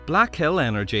Black Hill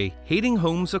Energy, heating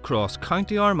homes across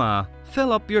County Armagh.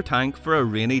 Fill up your tank for a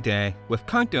rainy day with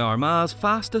County Armagh's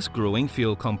fastest growing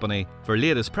fuel company. For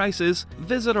latest prices,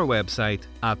 visit our website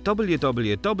at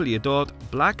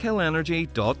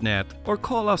www.blackhillenergy.net or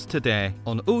call us today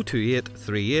on 028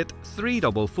 38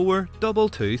 344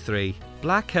 223.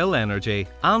 Black Hill Energy,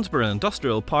 Ansborough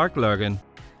Industrial Park, Lurgan.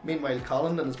 Meanwhile,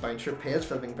 Colin and his bouncer pays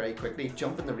filming very quickly,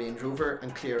 jump in the Range Rover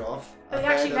and clear off. Oh, they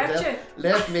actually left you?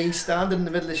 Left me standing in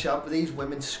the middle of the shop with these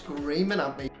women screaming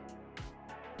at me.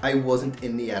 I wasn't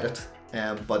in the edit,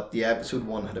 but the episode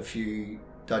 1 had a few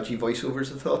dodgy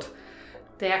voiceovers, I thought.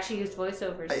 They actually used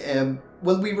voiceovers?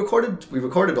 Well, we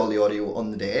recorded all the audio on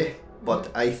the day,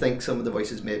 but I think some of the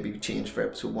voices may be changed for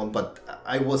episode 1, but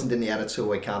I wasn't in the edit,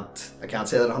 so I can't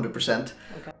say that 100%.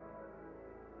 Okay.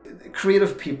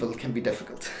 Creative people can be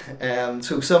difficult.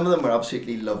 So some of them are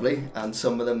absolutely lovely, and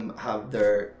some of them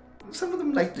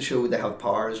like the show, they have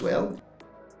power as well.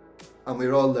 And we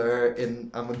were all there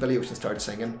and when Billy Ocean started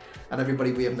singing and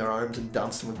everybody waving their arms and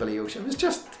dancing with Billy Ocean,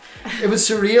 it was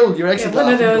surreal. You're actually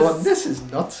laughing going, this is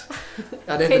nuts.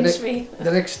 And then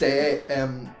the next day,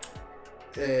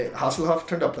 Hasselhoff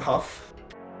turned up the Huff.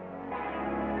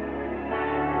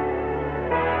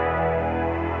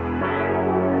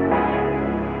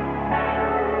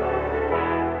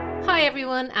 Hi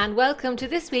everyone, and welcome to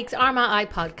this week's Armagh Eye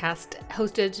podcast,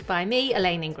 hosted by me,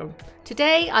 Elaine Ingram.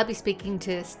 Today I'll be speaking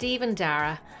to Stephen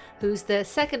Dara, who's the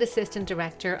second assistant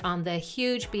director on the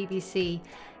huge BBC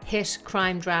hit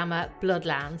crime drama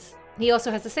Bloodlands. He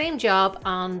also has the same job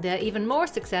on the even more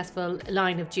successful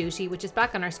Line of Duty, which is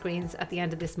back on our screens at the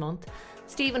end of this month.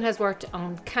 Stephen has worked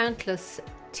on countless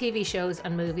TV shows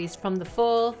and movies, from The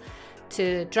Fall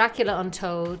to Dracula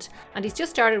Untold, and he's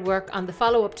just started work on the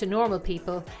follow-up to Normal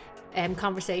People,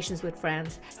 Conversations with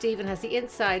Friends. Stephen has the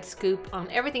inside scoop on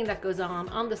everything that goes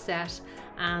on the set,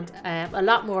 and a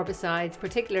lot more besides,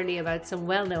 particularly about some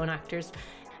well-known actors.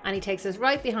 And he takes us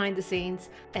right behind the scenes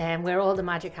where all the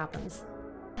magic happens.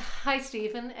 Hi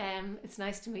Stephen, it's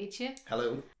nice to meet you.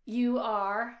 Hello. You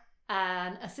are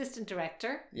an assistant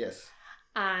director. Yes.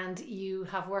 And you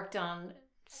have worked on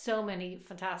so many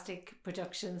fantastic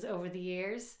productions over the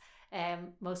years.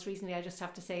 Most recently, I just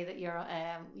have to say that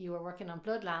you were working on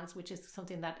Bloodlands, which is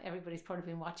something that everybody's probably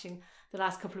been watching the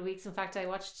last couple of weeks. In fact, I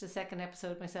watched the second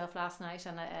episode myself last night,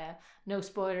 and no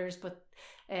spoilers, but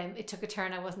it took a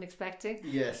turn I wasn't expecting.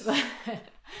 Yes.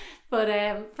 But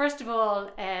first of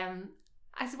all,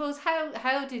 I suppose how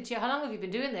long have you been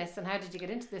doing this, and how did you get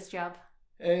into this job?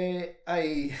 I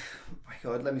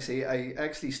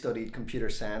actually studied computer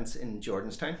science in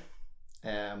Jordanstown.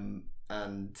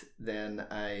 And then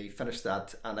I finished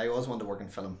that, and I always wanted to work in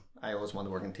film. I always wanted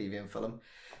to work in TV and film.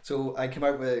 So I came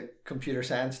out with a computer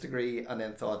science degree, and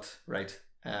then thought, right,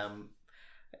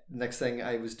 next thing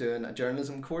I was doing a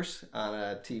journalism course and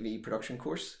a TV production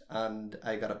course, and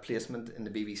I got a placement in the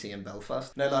BBC in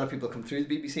Belfast. Now, a lot of people come through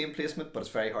the BBC in placement, but it's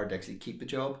very hard to actually keep a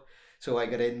job. So I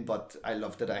got in, but I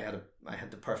loved it. I had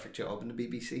the perfect job in the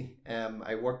BBC.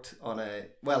 I worked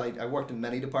I worked in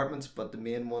many departments, but the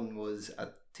main one was a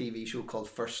TV show called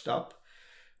First Stop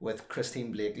with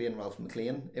Christine Blakely and Ralph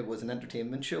McLean. It was an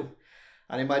entertainment show.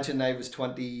 And imagine I was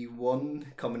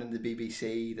 21 coming into the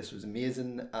BBC. This was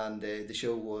amazing. And the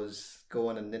show was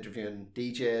going and interviewing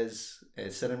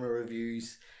DJs, cinema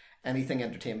reviews, anything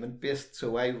entertainment based.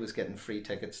 So I was getting free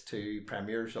tickets to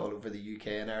premieres all over the UK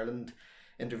and Ireland,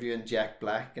 interviewing Jack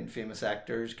Black and famous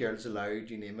actors, Girls Aloud,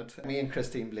 you name it. Me and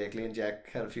Christine Blakely and Jack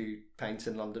had a few pints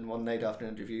in London one night after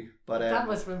an interview. But that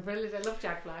must have been brilliant. I love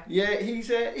Jack Black. Yeah,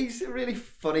 he's a really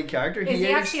funny character. Is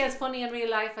he actually as funny in real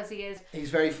life as he is?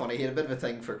 He's very funny. He had a bit of a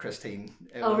thing for Christine.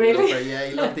 Oh, really? Yeah,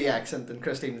 he loved the accent, and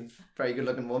Christine's a very good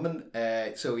looking woman.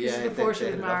 So yeah, this is before she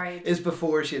was married. It's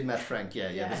before she had met Frank.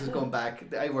 Yeah. This is going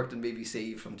back. I worked in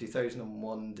BBC from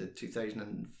 2001 to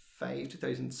 2005,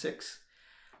 2006.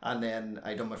 And then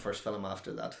I done my first film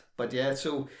after that. But yeah,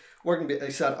 so I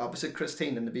sat opposite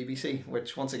Christine in the BBC,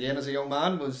 which once again as a young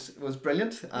man was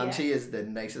brilliant. And she is the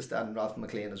nicest, and Ralph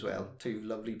McLean as well. Two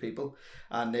lovely people.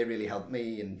 And they really helped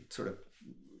me and sort of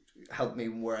helped me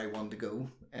where I wanted to go.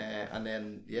 And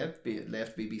then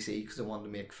left BBC because I wanted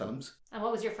to make films. And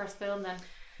what was your first film then?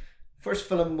 First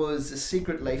film was A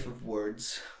Secret Life of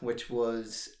Words, which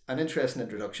was an interesting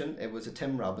introduction. It was a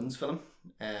Tim Robbins film.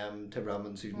 Tim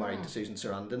Robbins, who's married to Susan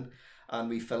Sarandon, and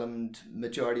we filmed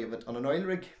majority of it on an oil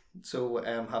rig. So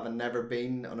having never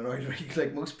been on an oil rig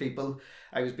like most people,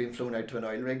 I was being flown out to an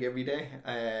oil rig every day,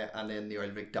 and then the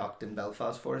oil rig docked in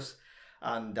Belfast for us.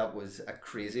 And that was a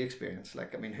crazy experience.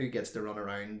 Like, I mean, who gets to run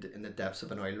around in the depths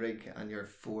of an oil rig and you're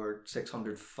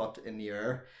 600 foot in the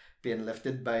air being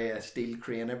lifted by a steel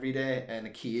crane every day in a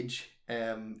cage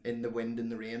in the wind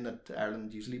and the rain that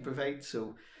Ireland usually provides.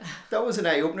 So that was an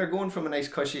eye-opener, going from a nice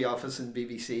cushy office in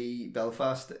BBC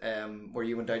Belfast, where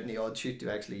you went out in the odd shoot,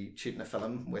 to actually shooting a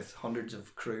film with hundreds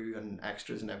of crew and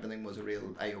extras and everything was a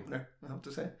real eye-opener, I have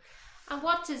to say. And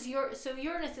what does so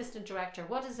you're an assistant director,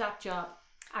 what does that job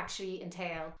actually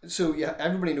entail? So yeah,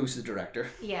 everybody knows the director.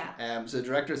 Yeah. So the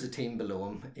director is a team below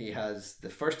him. He has the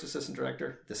first assistant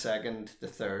director, the second, the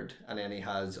third, and then he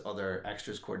has other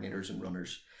extras, coordinators and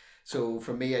runners. So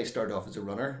for me, I started off as a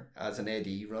runner, as an AD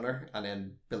runner, and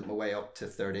then built my way up to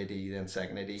third AD, then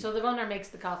second AD. So the runner makes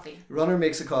the coffee? Runner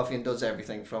makes the coffee and does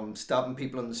everything from stopping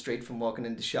people on the street from walking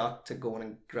into shot to going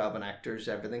and grabbing actors,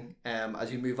 everything.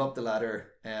 As you move up the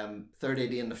ladder, third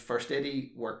AD and the first AD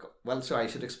work, well, sorry, I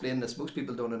should explain this. Most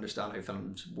people don't understand how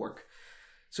films work.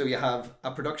 So you have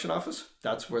a production office,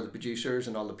 that's where the producers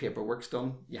and all the paperwork's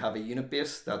done. You have a unit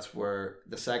base, that's where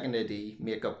the second AD,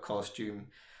 makeup, costume,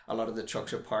 a lot of the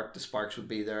trucks are parked, the sparks would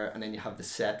be there, and then you have the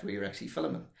set where you're actually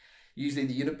filming. Usually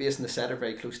the unit base and the set are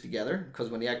very close together, because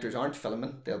when the actors aren't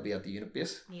filming, they'll be at the unit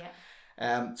base.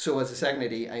 Yeah. So as a second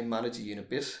AD, I manage the unit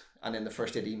base, and then the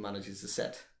first AD manages the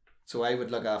set. So I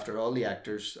would look after all the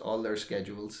actors, all their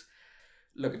schedules,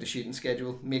 look at the shooting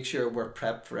schedule, make sure we're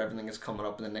prepped for everything that's coming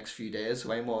up in the next few days.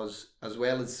 So I'm always, as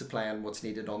well as supplying what's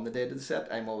needed on the day to the set,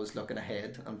 I'm always looking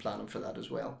ahead and planning for that as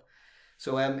well.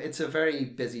 So it's a very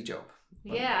busy job.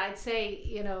 Yeah, I'd say,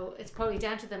 it's probably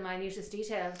down to the minutest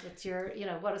details with your,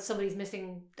 what if somebody's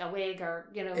missing a wig or,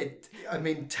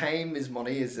 time is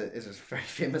money is a very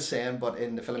famous saying, but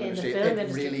in the film industry,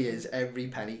 it really is. Every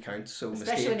penny counts. So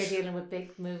especially when you're dealing with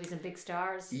big movies and big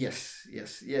stars. Yes.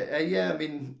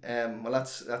 Well,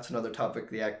 that's another topic,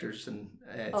 the actors. And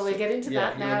we'll get into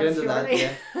that now. We'll get into that,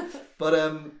 yeah. But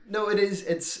no,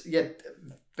 it's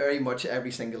very much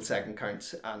every single second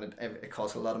counts, and it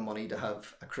costs a lot of money to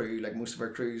have a crew. Like most of our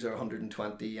crews are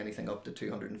 120, anything up to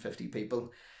 250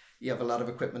 people. You have a lot of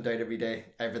equipment out every day.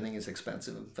 Everything is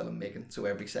expensive in filmmaking, so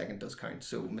every second does count.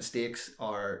 So mistakes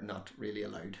are not really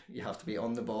allowed. You have to be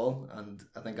on the ball, and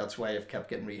I think that's why I've kept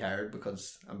getting rehired,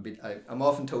 because I'm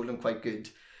often told I'm quite good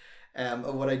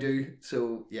at what I do.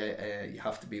 So you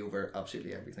have to be over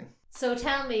absolutely everything. So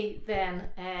tell me then,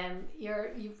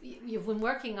 you've been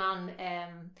working on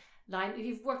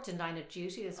you've worked in Line of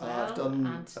Duty as well. I've done,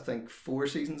 I think, 4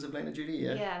 seasons of Line of Duty.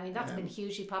 Yeah, that's been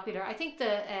hugely popular. I think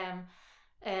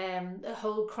the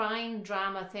whole crime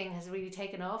drama thing has really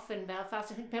taken off in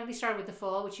Belfast. I think maybe started with The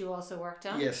Fall, which you also worked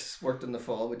on. Yes, worked on The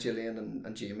Fall with Gillian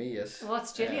and Jamie. Yes.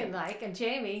 What's Gillian like and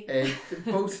Jamie?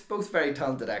 Both very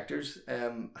talented actors.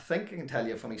 I think I can tell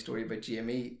you a funny story about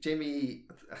Jamie. Jamie,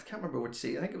 I can't remember which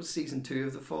season. I think it was season 2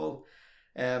 of The Fall.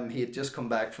 He had just come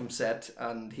back from set,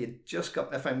 and he had just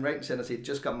got, if I'm right in saying this, he had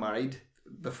just got married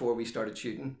before we started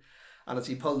shooting. And as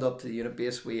he pulled up to the unit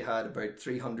base, we had about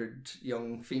 300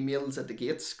 young females at the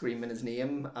gates screaming his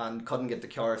name and couldn't get the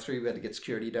car through. We had to get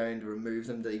security down to remove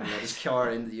them to even let his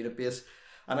car into the unit base.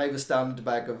 And I was standing at the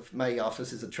back of my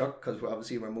office as a truck, because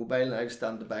we're mobile, and I was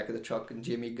standing at the back of the truck, and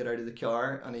Jamie got out of the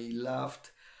car and he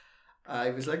laughed.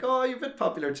 I was like, "Oh, you're a bit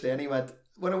popular today." And he went,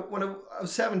 when I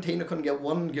was 17, I couldn't get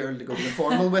one girl to go to the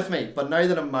formal with me. But now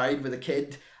that I'm married with a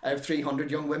kid, I have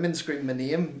 300 young women screaming my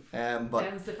name. But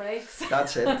Down's the brakes.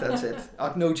 That's it.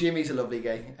 No, Jamie's a lovely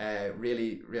guy.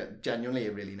 Genuinely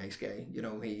a really nice guy.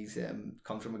 He's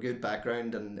comes from a good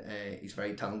background, and he's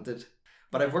very talented.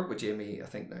 But I've worked with Jamie, I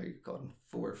think now, on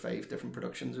 4 or 5 different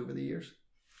productions over the years.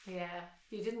 Yeah.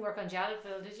 You didn't work on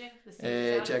Jadaville, did you?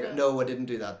 No, I didn't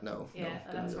do that, no. Yeah,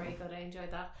 that was very good. I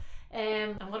enjoyed that.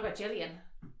 And what about Gillian?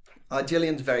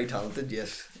 Gillian's very talented,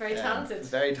 yes. Very talented.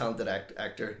 Very talented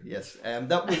actor, yes.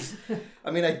 That was,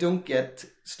 I don't get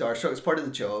starstruck. It's part of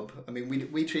the job.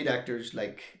 We treat actors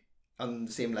like on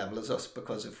the same level as us,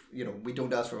 because of, we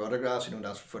don't ask for autographs, we don't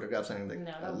ask for photographs, anything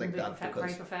like that.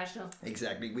 Very professional.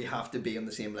 Exactly. We have to be on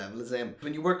the same level as them.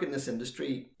 When you work in this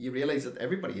industry, you realise that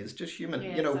everybody is just human.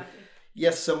 Yeah, exactly.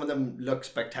 Yes, some of them look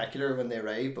spectacular when they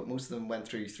arrive, but most of them went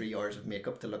through 3 hours of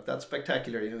makeup to look that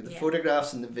spectacular. The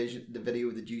photographs and the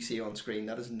video that you see on screen,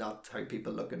 that is not how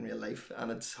people look in real life, and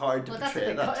it's hard to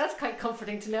portray that. That's quite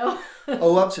comforting to know.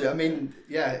 Oh, absolutely.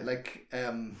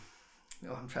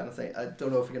 I'm trying to think. I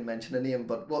don't know if I can mention a name,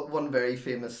 but one very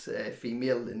famous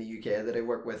female in the UK that I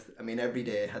work with, every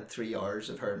day had 3 hours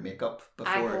of her makeup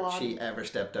before she ever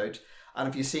stepped out. And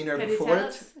if you've seen her before you tell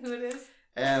us who it is?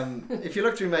 If you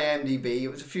look through my IMDb, it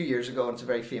was a few years ago, and it's a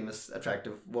very famous,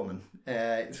 attractive woman.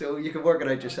 So you can work it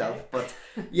out yourself. Okay. But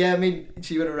yeah,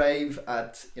 she would arrive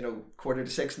at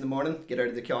 5:45 in the morning, get out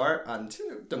of the car, and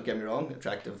don't get me wrong,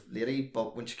 attractive lady.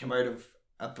 But when she came out of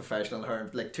a professional, her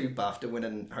like 2 BAFTA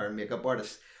winning hair and makeup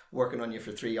artists, working on you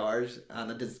for 3 hours,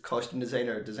 and a costume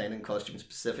designer designing costumes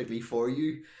specifically for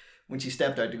you. When she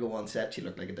stepped out to go on set, she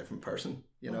looked like a different person,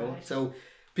 you know. Right. So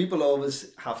people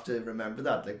always have to remember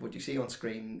that. Like what you see on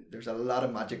screen, there's a lot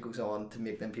of magic goes on to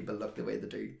make them people look the way they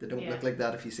do. They don't look like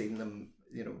that if you see them,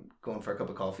 you know, going for a cup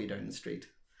of coffee down the street.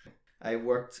 I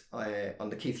worked on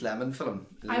the Keith Lemon film.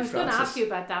 I was going to ask you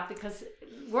about that, because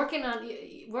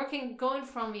going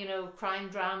from, you know, crime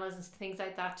dramas and things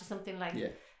like that to something like,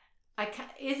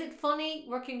 is it funny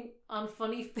working on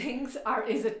funny things, or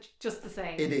is it just the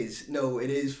same? It is. No, it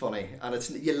is funny, and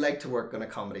you like to work on a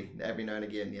comedy every now and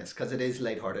again, yes, because it is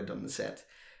lighthearted on the set.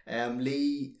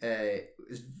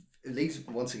 Lee's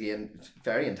once again a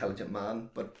very intelligent man,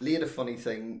 but Lee had a funny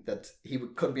thing that he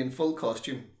could be in full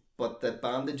costume, but the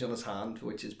bandage on his hand,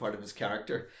 which is part of his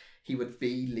character, he would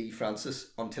be Lee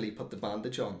Francis until he put the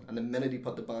bandage on. And the minute he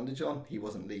put the bandage on, he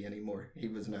wasn't Lee anymore. He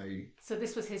was now... So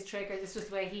this was his trigger. This was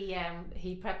the way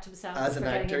he prepped himself as an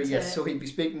actor, yes. So he'd be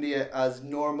speaking to you as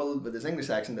normal with his English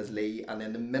accent as Lee, and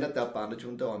then the minute that bandage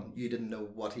went on, you didn't know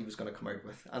what he was going to come out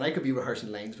with. And I could be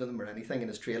rehearsing lines with him or anything in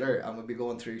his trailer, and we'd be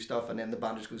going through stuff, and then the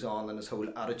bandage goes on and his whole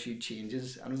attitude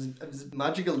changes. And it was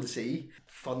magical to see.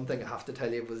 Fun thing I have to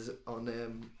tell you was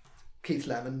on... Keith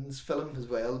Lemon's film as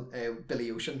well,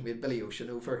 Billy Ocean. We had Billy Ocean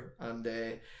over, and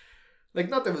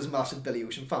not that I was a massive Billy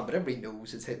Ocean fan, but everybody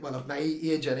knows his hit. Well, at my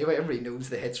age anyway, everybody knows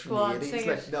the hits from the 80s.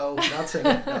 Like, no, not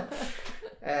singing.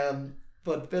 No.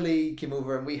 But Billy came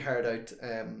over and we heard out,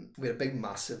 we had a big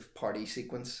massive party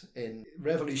sequence in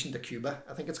Revolution to Cuba,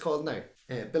 I think it's called now.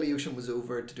 Billy Ocean was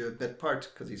over to do a bit part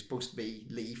because he's supposed to be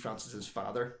Lee Francis's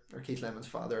father, or Keith Lemon's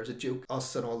father, as a joke.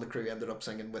 Us and all the crew ended up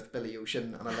singing with Billy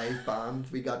Ocean and a live band.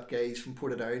 We got guys from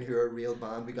Portadown who are a real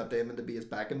band. We got them in to be his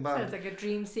backing band. Sounds like a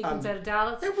dream sequence out of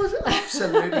Dallas. It was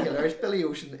absolutely hilarious. Billy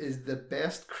Ocean is the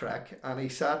best crack, and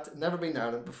he never been in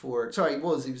Ireland before. Sorry, he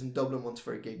was in Dublin once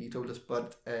for a gig, he told us,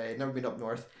 but never been up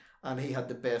north. And he had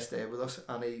the best day with us,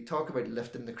 and he talked about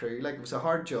lifting the crew. Like, it was a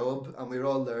hard job, and we were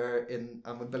all there and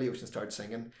when Billy Ocean started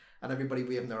singing, and everybody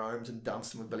waving their arms and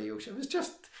dancing with Billy Ocean, it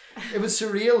was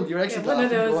surreal. You're actually laughing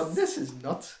going, this is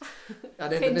nuts.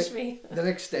 And then the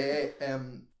next day,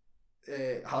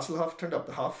 Hasselhoff turned up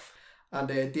the Huff, and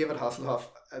David Hasselhoff,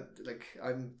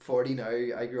 I'm 40 now,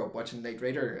 I grew up watching Knight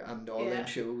Rider and all them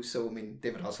shows, so I mean,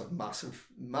 David Hasselhoff,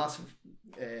 massive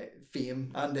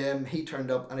fame, and he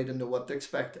turned up and I didn't know what to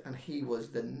expect, and he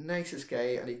was the nicest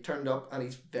guy, and he turned up and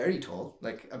he's very tall.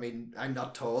 Like, I mean, I'm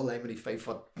not tall, I'm only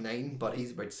 5'9", but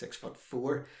he's about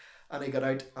 6'4", and he got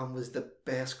out and was the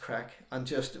best crack, and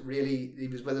just really, he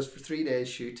was with us for 3 days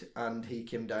shoot, and he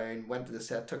came down, went to the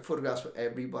set, took photographs with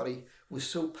everybody, was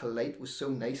so polite, was so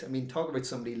nice. I mean, talk about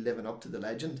somebody living up to the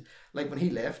legend. Like, when he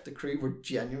left, the crew were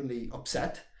genuinely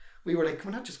upset. We were like, can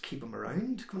we not just keep him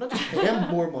around? Can we not just pay him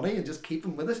more money and just keep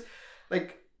him with us?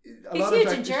 Like, he's huge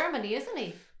in Germany, isn't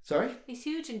he? Sorry? He's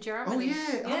huge in Germany. Oh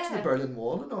yeah, after the Berlin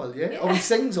Wall and all, yeah. Oh, he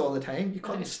sings all the time. You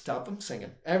couldn't stop him singing.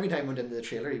 Every time I went into the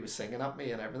trailer, he was singing at me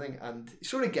and everything. And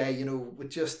sort of guy, you know, would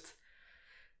just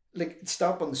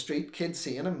stop on the street, kids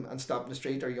seeing him and stop on the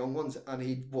street, or young ones, and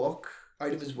he'd walk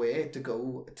out of his way to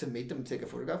go to meet them, take a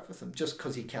photograph with them, just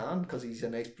because he can, because he's a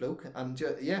nice bloke. And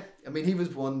I mean, he was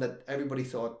one that everybody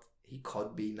thought he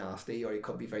could be nasty or he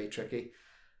could be very tricky.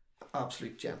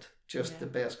 Absolute gent, just the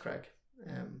best crack.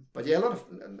 But yeah,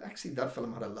 actually that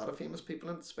film had a lot of famous people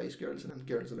in it, Spice Girls and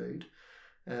Girls Aloud.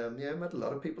 I met a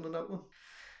lot of people in that one.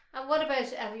 And what about,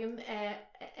 have you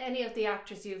any of the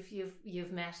actors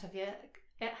you've met, have you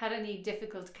had any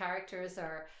difficult characters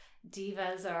or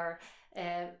divas or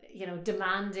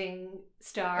demanding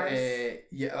stars?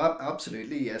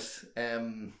 Absolutely, yes.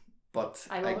 But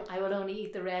I will only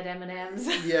eat the red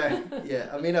M&Ms. yeah.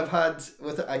 I mean,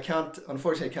 unfortunately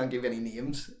I can't give any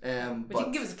names. But you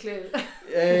can give us a clue.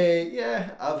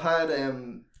 I've had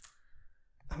I'm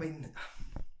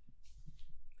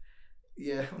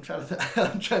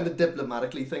trying to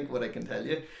diplomatically think what I can tell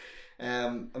you. I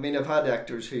mean, I've had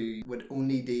actors who would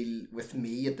only deal with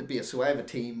me at the base. So I have a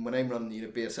team. When I'm running the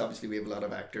unit base, obviously we have a lot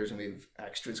of actors and we have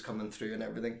extras coming through and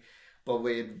everything. But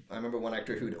I remember one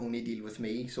actor who would only deal with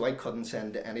me, so I couldn't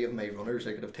send any of my runners.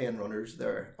 I could have 10 runners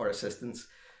there or assistants.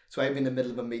 So I'd be in the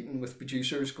middle of a meeting with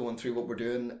producers going through what we're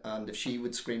doing, and if she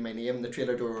would scream my name, the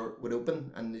trailer door would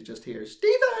open and you just hear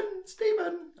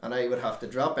Stephen, and I would have to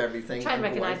drop everything. Try and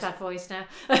recognise that voice now.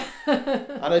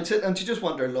 and she just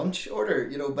wanted her lunch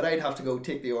order, but I'd have to go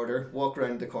take the order, walk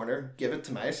around the corner, give it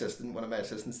to my assistant, one of my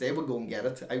assistants. They would go and get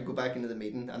it. I would go back into the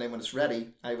meeting, and then when it's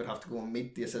ready, I would have to go and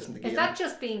meet the assistant again. Is that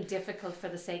just being difficult for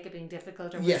the sake of being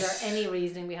difficult, or was there any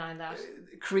reasoning behind that?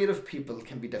 Creative people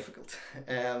can be difficult.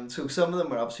 So some of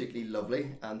them are absolutely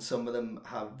lovely, and some of them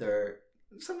have their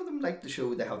some of them like the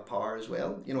show, they have power as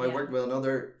well. You know, I Yeah. worked with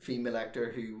another female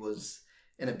actor who was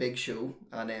in a big show,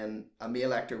 and then a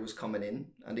male actor was coming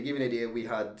in. And to give you an idea, we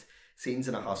had scenes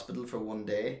in a hospital for one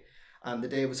day, and the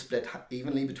day was split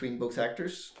evenly between both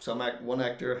actors. One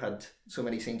actor had so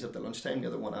many scenes at the lunchtime, the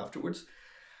other one afterwards.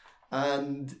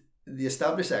 And the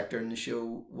established actor in the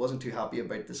show wasn't too happy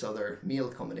about this other male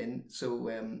coming in,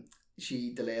 so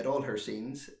she delayed all her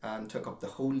scenes and took up the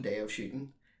whole day of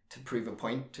shooting to prove a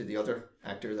point to the other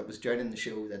actor that was joining the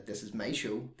show that this is my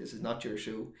show, this is not your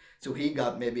show. So he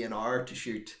got maybe an hour to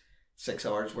shoot 6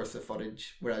 hours worth of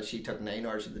footage, whereas she took 9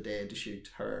 hours of the day to shoot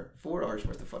her 4 hours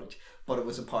worth of footage. But it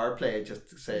was a power play just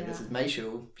to say, this is my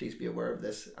show, please be aware of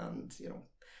this. And, you know,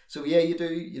 so yeah, you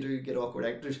do get awkward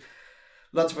actors.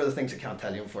 Lots of other things I can't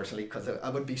tell you, unfortunately, because I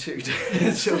would be sued.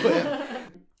 So,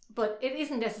 but it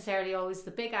isn't necessarily always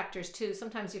the big actors too.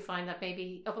 Sometimes you find that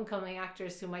maybe up and coming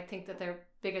actors who might think that they're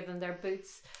bigger than their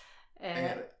boots.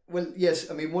 Well, yes,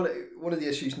 I mean, one of the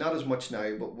issues, not as much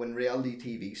now, but when reality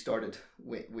TV started,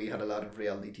 we had a lot of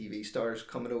reality TV stars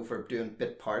coming over doing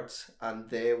bit parts, and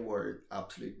they were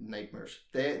absolute nightmares.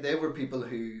 They were people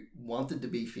who wanted to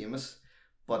be famous,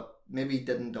 but maybe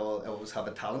didn't always have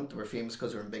a talent. They were famous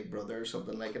because they were in Big Brother or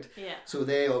something like it. Yeah. So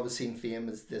they always seen fame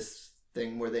as this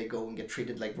thing where they go and get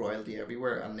treated like royalty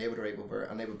everywhere, and they would arrive over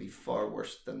and they would be far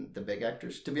worse than the big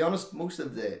actors. To be honest, most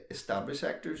of the established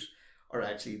actors are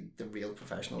actually the real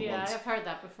professional ones. Yeah, I've heard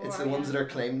that before. It's the ones that are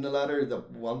climbing the ladder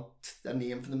that want a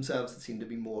name for themselves that seem to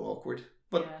be more awkward.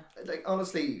 But like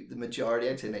honestly, the majority,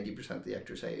 I'd say 90% of the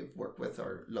actors I've worked with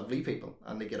are lovely people,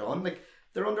 and they get on. Like,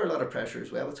 they're under a lot of pressure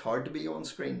as well. It's hard to be on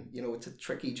screen. You know, it's a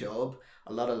tricky job.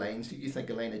 A lot of lines. You think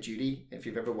of Line of Duty, if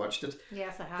you've ever watched it.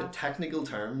 Yes, I have. The technical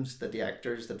terms that the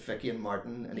actors, that Vicky and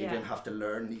Martin and Adrian have to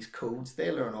learn, these codes,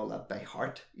 they learn all that by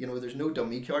heart. You know, there's no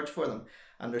dummy cards for them.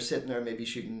 And they're sitting there maybe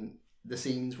shooting, the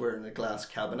scenes were in a glass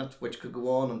cabinet, which could go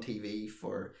on TV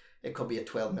for, it could be a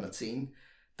 12-minute scene.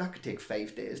 That could take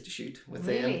 5 days to shoot with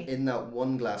them in that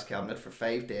one glass cabinet for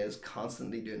 5 days,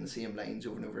 constantly doing the same lines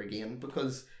over and over again,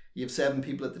 because you have 7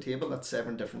 people at the table, that's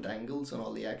 7 different angles on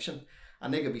all the action.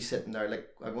 And they could be sitting there, like,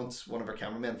 once one of our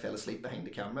cameramen fell asleep behind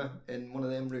the camera in one of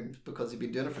them rooms because he'd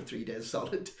been doing it for 3 days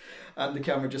solid, and the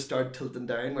camera just started tilting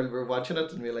down while we were watching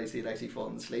it and realised he'd actually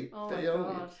fallen asleep. Oh my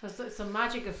God! It's the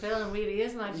magic of film. Really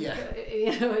is magic. Yeah.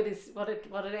 You know, it is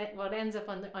what ends up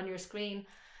on your screen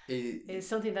is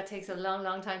something that takes a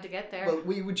long time to get there. Well,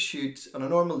 we would shoot on a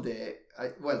normal day.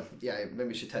 Maybe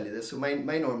I should tell you this. So my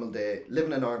normal day,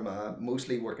 living in Armagh,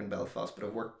 mostly work in Belfast, but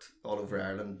I've worked all over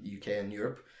Ireland, UK and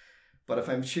Europe. But if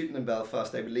I'm shooting in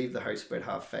Belfast, I would leave the house about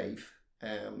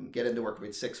 5:30, get into work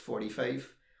about 6:45.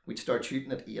 We'd start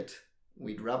shooting at 8.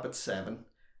 We'd wrap at 7.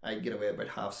 I'd get away about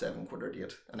 7:30,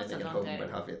 7:45, and then I get home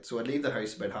about 8:30. So I'd leave the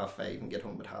house about 5:30 and get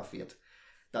home at 8:30.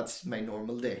 That's my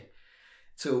normal day.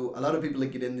 So a lot of people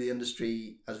that get into the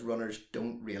industry as runners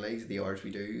don't realise the hours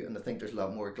we do, and I think there's a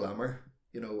lot more glamour.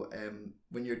 You know,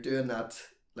 when you're doing that,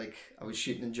 like I was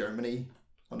shooting in Germany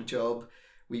on a job,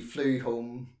 we flew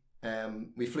home.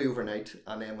 We flew overnight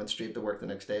and then went straight to work the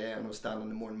next day, and I was standing in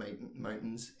the Mourne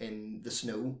Mountains in the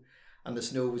snow, and the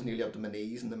snow was nearly up to my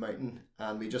knees in the mountain,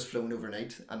 and we just flown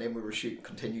overnight, and then we were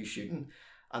continue shooting,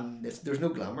 and there's no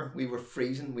glamour. We were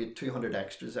freezing. We had 200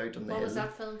 extras out on the hill. What was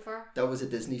that film for? That was a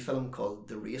Disney film called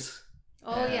The Race.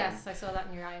 Oh yes, I saw that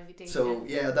in your IMDb. So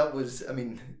yeah, that was, I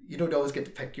mean, you don't always get to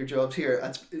pick your jobs here.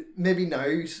 It's, maybe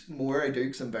now more I do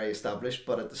because I'm very established,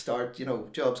 but at the start, you know,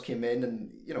 jobs came in and,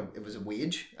 you know, it was a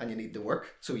wage and you need to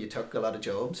work. So you took a lot of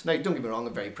jobs. Now, don't get me wrong,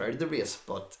 I'm very proud of The Race,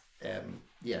 but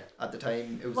yeah, at the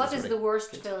time it was... What is the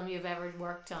worst film you've ever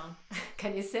worked on?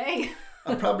 Can you say?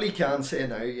 I probably can say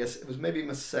now, yes. It was maybe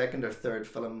my second or third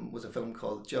film, was a film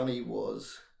called Johnny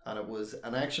Was. And it was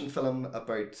an action film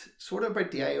about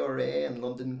the IRA and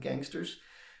London gangsters.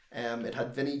 It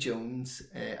had Vinnie Jones,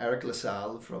 Eric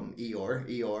LaSalle from ER.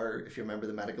 ER, if you remember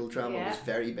the medical drama, was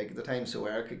very big at the time, so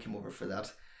Erica came over for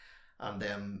that.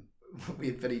 And we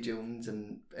had Vinnie Jones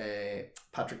and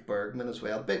Patrick Bergman as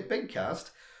well. Big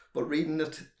cast. But reading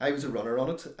it, I was a runner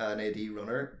on it, an AD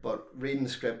runner, but reading the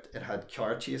script, it had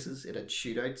car chases, it had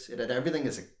shootouts, it had everything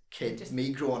as a kid.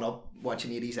 Me growing up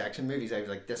watching 80s action movies, I was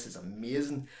like, this is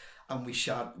amazing. And we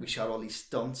shot all these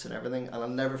stunts and everything, and I'll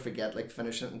never forget like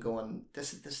finishing it and going,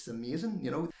 this is amazing,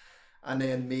 you know. And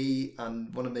then me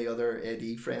and one of my other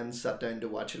AD friends sat down to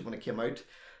watch it when it came out,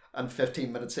 and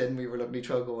 15 minutes in we were looking at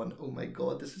each other going, oh my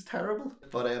God, this is terrible.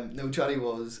 But no, Johnny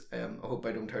Was, I hope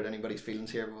I don't hurt anybody's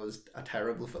feelings here, was a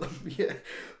terrible film. Yeah.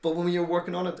 But when you're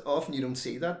working on it, often you don't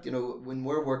see that. You know, when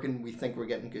we're working, we think we're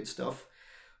getting good stuff.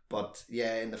 But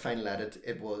yeah, in the final edit,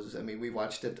 it was, I mean, we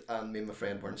watched it and me and my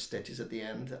friend were in stitches at the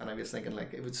end, and I was thinking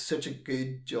like it was such a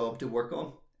good job to work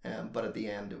on. But at the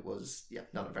end, it was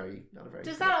not a very.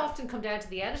 Does that often come down to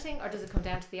the editing, or does it come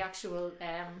down to the actual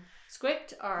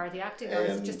script, or the acting, or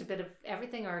is it just a bit of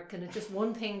everything, or can it just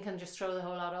one thing can just throw the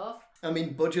whole lot off? I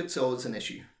mean, budget's always an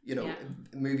issue. You know,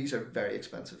 movies are very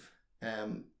expensive.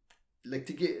 Like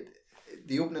to get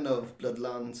the opening of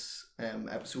Bloodlands,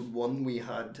 episode 1, we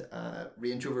had a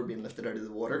Range Rover being lifted out of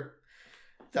the water.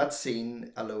 That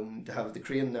scene alone, to have the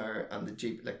crane there and the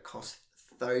Jeep, like, cost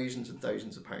thousands and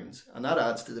thousands of pounds, and that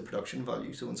adds to the production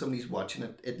value. So when somebody's watching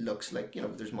it, it looks like, you know,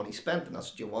 there's money spent and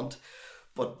that's what you want.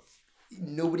 But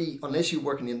nobody, unless you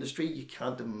work in the industry, you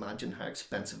can't imagine how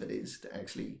expensive it is to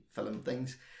actually film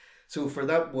things. So for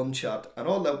that one shot, and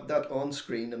all that on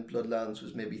screen in Bloodlands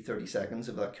was maybe 30 seconds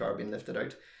of that car being lifted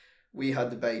out, we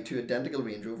had to buy 2 identical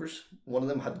Range Rovers. One of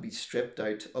them had to be stripped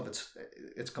out of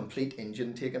its complete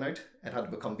engine taken out. It had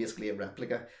to become basically a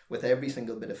replica with every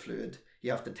single bit of fluid.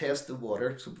 You have to test the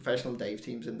water, so professional dive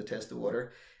teams in to test the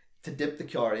water. To dip the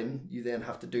car in, you then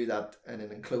have to do that in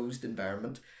an enclosed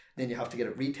environment. Then you have to get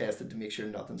it retested to make sure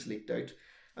nothing's leaked out.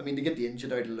 I mean, to get the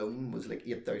engine out alone was like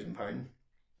 £8,000.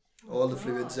 All the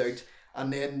fluids out.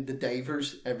 And then the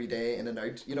divers every day in and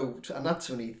out, you know, and that's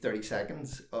only 30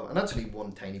 seconds. And that's only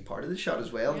one tiny part of the shot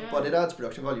as well. Yeah. But it adds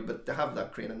production value. But to have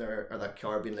that crane in there, or that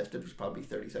car being lifted, was probably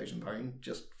 £30,000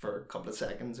 just for a couple of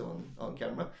seconds on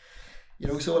camera. You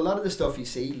know, so a lot of the stuff you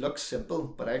see looks simple,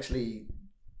 but actually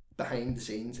behind the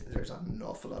scenes, there's an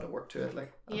awful lot of work to it.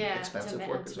 Like, expensive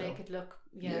work as well. To make it look,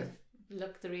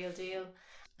 look the real deal.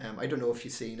 I don't know if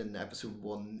you've seen in episode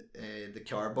 1 the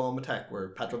car bomb attack where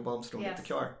petrol bombs thrown at the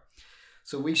car.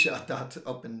 So we shot that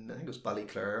up in, I think it was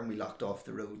Ballyclare, and we locked off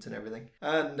the roads and everything.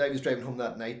 And I was driving home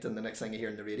that night, and the next thing I hear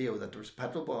on the radio that there was a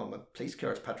petrol bomb, a police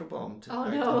car's petrol bombed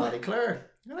out in Ballyclare.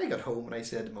 And I got home and I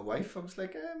said to my wife, I was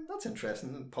like, that's interesting,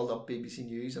 and pulled up BBC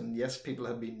News, and yes, people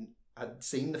had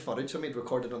seen the footage. Somebody had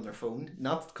recorded on their phone,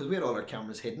 not because we had all our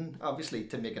cameras hidden, obviously,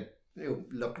 to make it, you know,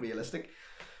 look realistic.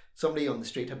 Somebody on the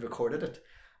street had recorded it,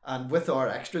 and with our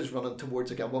extras running towards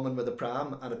like a woman with a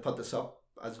pram, and it put this up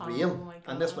as real,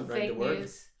 and this went round the world.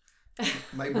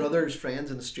 My brother's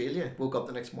friends in Australia woke up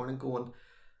the next morning going,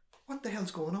 what the hell's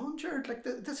going on, Jared? Like,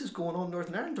 this is going on in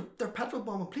Northern Ireland. They're petrol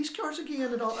bombing police cars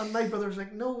again and all. And my brother's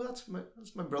like, no, that's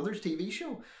my brother's TV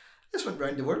show. This went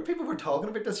round the world. People were talking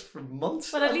about this for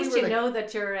months. Well, at least you know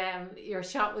that your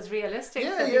shot was realistic.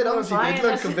 Yeah, it obviously did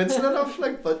look convincing enough.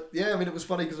 Like, but yeah, I mean, it was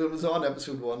funny because when it was on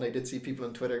episode 1, I did see people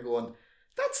on Twitter going,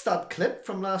 that's that clip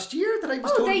from last year that I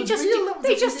was told was real.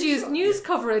 They just used news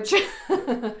coverage.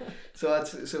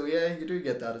 So yeah, you do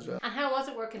get that as well. And how was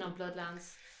it working on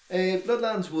Bloodlands?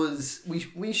 Bloodlands was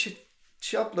we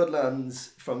shot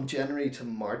Bloodlands from January to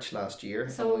March last year.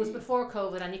 So it was before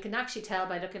COVID, and you can actually tell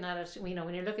by looking at it. You know,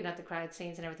 when you're looking at the crowd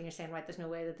scenes and everything, you're saying, right, there's no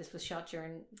way that this was shot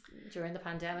during the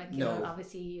pandemic. You know,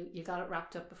 obviously you got it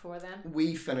wrapped up before then.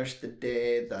 We finished the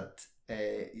day that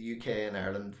UK and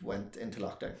Ireland went into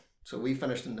lockdown. So we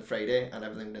finished on the Friday and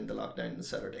everything went into lockdown on the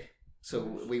Saturday. So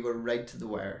we were right to the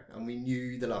wire, and we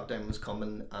knew the lockdown was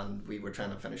coming, and we were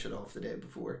trying to finish it off the day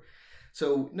before.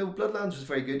 So no, Bloodlands was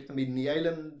very good. I mean, the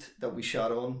island that we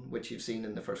shot on, which you've seen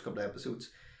in the first couple of episodes,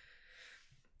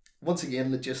 once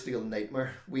again, logistical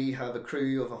nightmare. We have a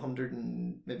crew of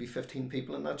 115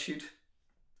 people in that shoot.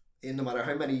 And no matter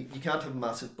how many, you can't have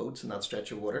massive boats in that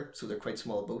stretch of water, so they're quite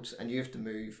small boats, and you have to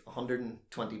move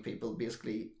 120 people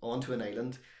basically onto an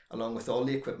island, along with all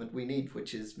the equipment we need,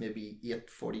 which is maybe 8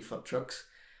 40-foot trucks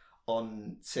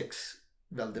on 6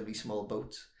 relatively small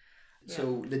boats. Yeah.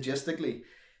 So logistically,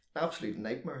 absolute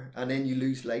nightmare. And then you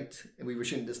lose light. We were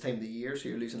shooting this time of the year, so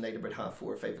you're losing light about 4:30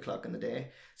 or 5 o'clock in the day.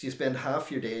 So you spend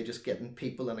half your day just getting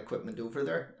people and equipment over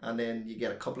there, and then you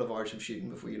get a couple of hours of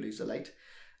shooting before you lose the light.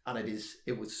 And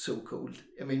it was so cold.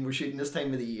 I mean, we're shooting this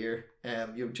time of the year,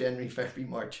 January, February,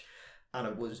 March, and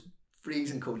it was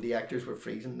freezing cold. The actors were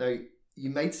freezing. Now,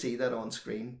 you might see that on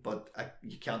screen, but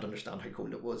you can't understand how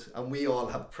cold it was. And we all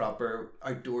have proper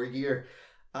outdoor gear,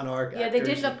 and our they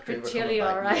did look pretty chilly,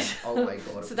 all right. Yeah. Oh my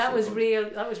god! So that was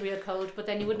cold. That was real cold. But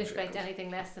then you wouldn't expect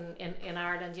anything less than in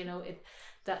Ireland. You know,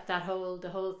 the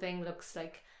whole thing looks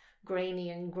like grainy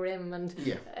and grim and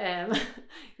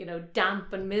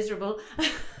damp and miserable.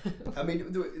 I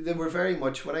mean, they were very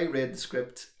much, when I read the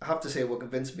script, I have to say what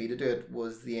convinced me to do it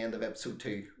was the end of episode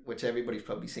 2, which everybody's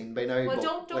probably seen by now.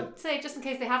 Well, don't say it just in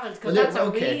case they haven't, because that's a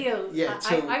real... Yeah,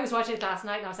 I was watching it last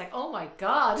night and I was like, oh my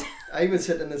god. I was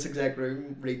sitting in this exact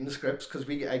room reading the scripts, because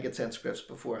I get sent scripts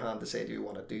beforehand to say, do you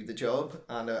want to do the job?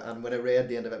 And when I read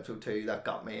the end of episode 2, that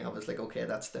got me. I was like, okay,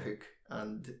 that's the hook.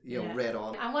 and read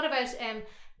on. And what about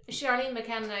Charlene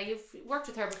McKenna? You've worked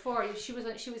with her before. She was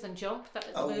on Jump, that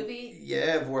movie.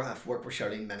 Yeah, I've worked with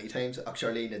Charlene many times.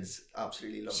 Charlene is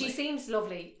absolutely lovely. She seems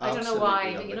lovely. Absolutely, I don't know why,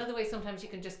 lovely. but you know the way sometimes you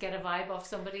can just get a vibe off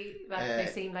somebody that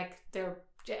they seem like they're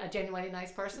a genuinely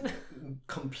nice person.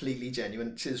 Completely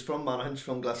genuine. She's from Monaghan, she's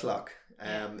from Glaslough.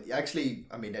 Actually,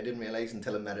 I mean, I didn't realise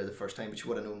until I met her the first time, but she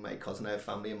would have known my cousin. I have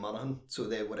family in Monaghan, so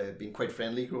they would have been quite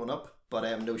friendly growing up. But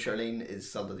no, Charlene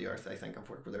is salt of the earth. I think I've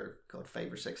worked with her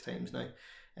 5 or 6 times now.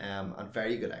 And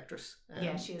very good actress.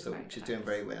 She is. So she's doing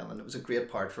very well, and it was a great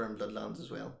part for him in Bloodlands as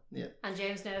well. Yeah. And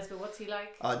James Nesbitt, what's he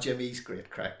like? Jimmy's great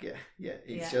crack. Yeah.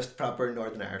 He's just proper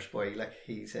Northern Irish boy. Like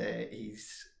he's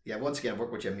once again, I've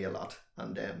worked with Jimmy a lot,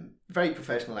 and very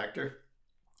professional actor.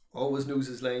 Always knows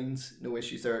his lines, no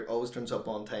issues there. Always turns up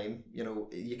on time.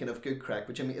 You can have good crack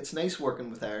with Jimmy. It's nice working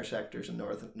with Irish actors and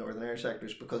Northern Irish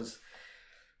actors, because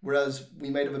whereas we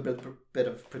might have a bit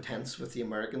of pretense with the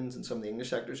Americans and some of the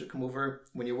English actors that come over,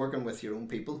 when you're working with your own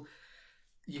people,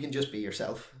 you can just be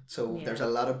yourself. So there's a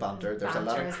lot of banter, there's a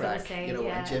lot of crack,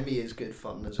 and Jimmy is good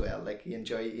fun as well. Like he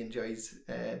enjoys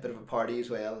a bit of a party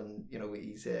as well, and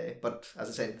he's but as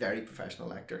I said, very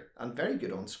professional actor and very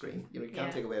good on screen. You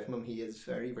can't take away from him. He is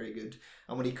very, very good,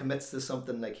 and when he commits to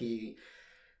something, like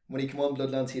when he came on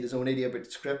Bloodlands, he had his own idea about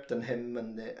the script, and him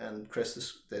and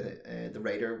Chris, the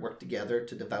writer, worked together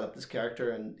to develop this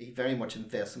character, and he very much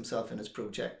invests himself in his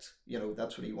project.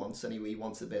 That's what he wants, and he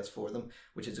wants the best for them,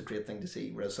 which is a great thing to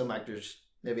see. Whereas some actors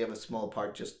maybe have a small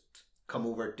part, just come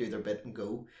over, do their bit and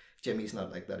go. Jimmy's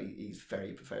not like that. He's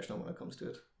very professional when it comes to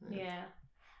it. Yeah.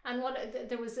 And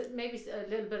there was maybe a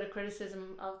little bit of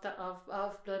criticism of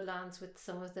Bloodlands with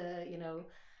some of the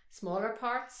smaller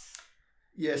parts.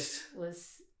 Yes.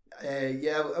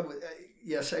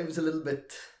 Yes, I was a little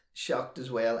bit shocked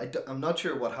as well. I'm not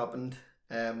sure what happened.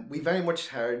 We very much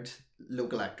hired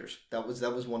local actors. That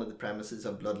was one of the premises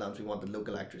of Bloodlands. We wanted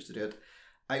local actors to do it.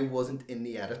 I wasn't in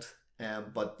the edit,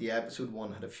 but the episode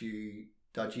 1 had a few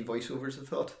dodgy voiceovers, I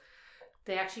thought.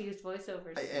 They actually used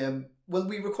voiceovers. Well,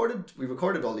 we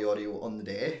recorded all the audio on the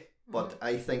day, but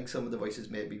I think some of the voices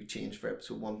may be changed for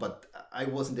episode 1, but I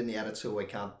wasn't in the edit, so I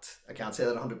can't say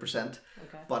that 100%. Okay.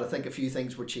 But I think a few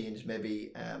things were changed,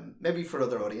 maybe for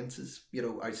other audiences,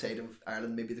 outside of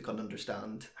Ireland, maybe they couldn't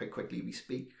understand how quickly we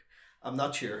speak. I'm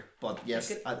not sure, but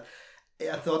yes, I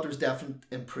thought there was definite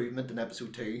improvement in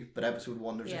episode 2, but episode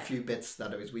 1 there's a few bits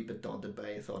that I was a wee bit daunted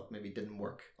by. I thought maybe didn't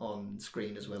work on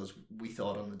screen as well as we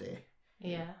thought on the day.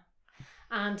 Yeah,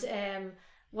 and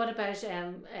what about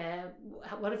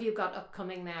what have you got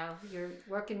upcoming now? You're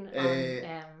working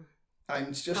on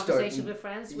I'm just Conversation with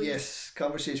Friends. Yes,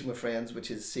 Conversation with Friends,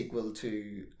 which is sequel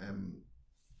to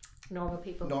Normal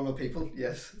People. Normal People,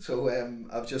 yes. So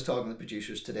I've just talked to the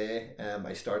producers today.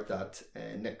 I start that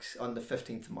on the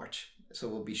 15th of March. So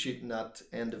we'll be shooting that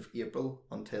end of April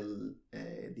until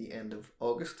the end of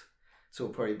August. So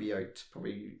we'll probably be out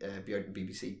in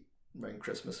BBC around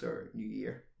Christmas or New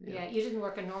Year. Yeah, you didn't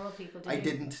work on Normal People, did you? I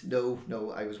didn't.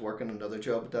 No. I was working another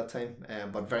job at that time,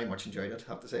 but very much enjoyed it.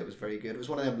 I have to say it was very good. It was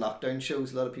one of them lockdown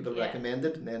shows a lot of people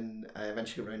recommended, and then I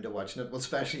eventually got around to watching it. Well,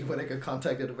 especially when I got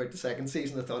contacted about the second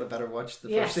season, I thought I better watch the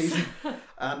first season.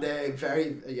 And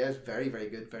very, very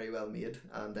good, very well made,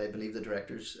 and I believe the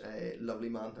director's a lovely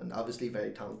man and obviously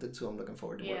very talented. So I'm looking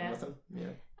forward to working with him. Yeah.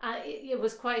 There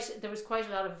was quite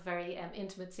a lot of very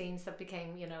intimate scenes that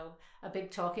became, a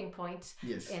big talking point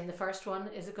in the first one.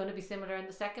 Is it going to be similar in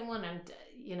the second one? And,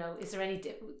 is there any,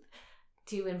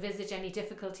 do you envisage any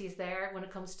difficulties there when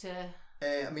it comes to...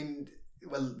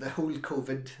 the whole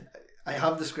COVID, I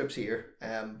have the scripts here,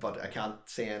 but I can't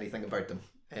say anything about them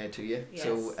to you. Yes.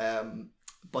 So,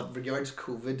 but regards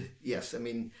COVID, yes,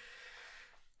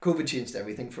 COVID changed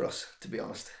everything for us, to be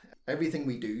honest. Everything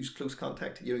we do is close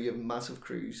contact. You have massive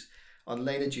crews. On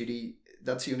Line of Duty,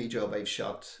 that's the only job I've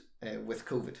shot with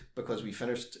COVID, because we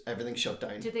finished, everything shut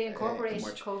down. Did they incorporate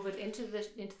COVID into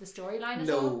the storyline at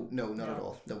all? No, not at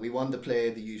all. No, we wanted to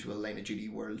play the usual Line of Duty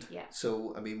world. Yeah.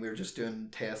 So, we were just doing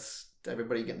tests,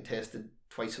 everybody getting tested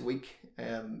twice a week.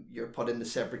 You're put into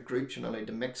separate groups, you're not allowed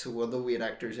to mix. So although we had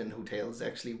actors in hotels, they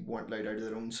actually weren't allowed out of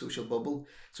their own social bubble.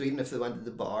 So even if they went to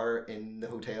the bar in the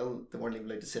hotel, they weren't even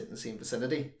allowed to sit in the same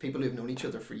vicinity. People who've known each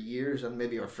other for years and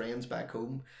maybe are friends back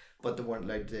home, but they weren't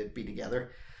allowed to be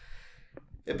together.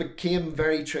 It became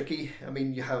very tricky.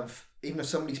 You have, even if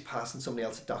somebody's passing somebody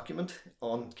else's document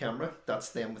on camera, that's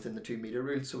them within the 2 meter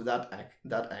rule. So that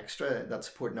extra, that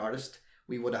supporting artist,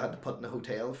 we would have had to put in a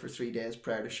hotel for 3 days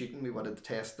prior to shooting. We wanted to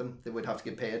test them. They would have to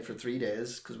get paid for 3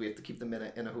 days because we have to keep them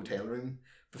in a hotel room,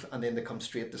 and then they come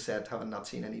straight to set having not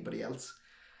seen anybody else.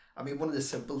 One of the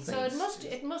simple things. So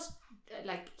it must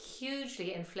like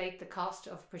hugely inflate the cost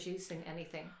of producing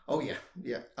anything. Oh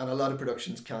yeah, and a lot of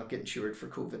productions can't get insured for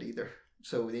COVID either.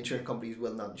 So the insurance companies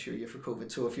will not insure you for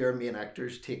COVID. So if your main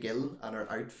actors take ill and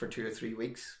are out for 2 or 3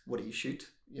 weeks, what do you shoot?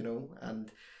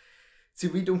 And see,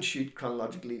 we don't shoot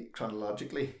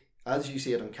chronologically. As you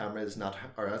see it on camera is not,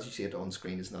 or as you see it on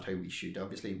screen is not how we shoot.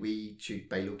 Obviously, we shoot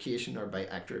by location or by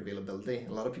actor availability.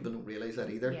 A lot of people don't realise that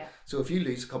either. Yeah. So if you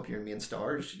lose a couple of your main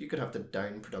stars, you could have to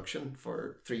down production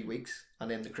for 3 weeks,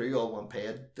 and then the crew all want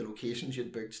paid. The locations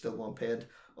you'd booked still want paid.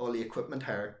 All the equipment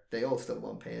hire, they all still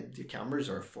want paid. The cameras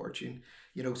are a fortune.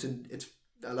 So it's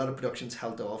a lot of productions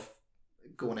held off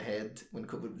going ahead when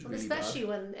COVID was really especially bad.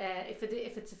 When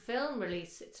if it's a film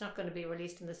release, it's not going to be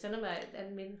released in the cinema. I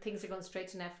mean, things are going straight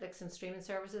to Netflix and streaming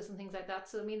services and things like that.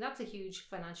 So I mean, that's a huge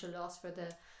financial loss for the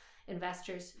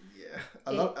investors. Yeah,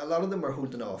 a lot of them are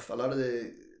holding off. A lot of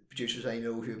the producers I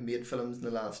know who have made films in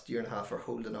the last year and a half are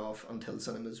holding off until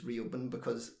cinemas reopen,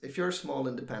 because if you're a small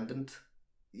independent,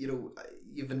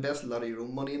 you've invested a lot of your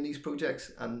own money in these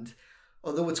projects, and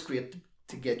although it's great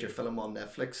to get your film on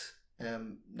Netflix,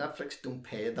 Netflix don't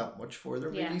pay that much for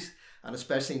their movies, and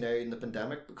especially now in the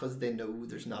pandemic, because they know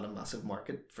there's not a massive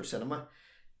market for cinema.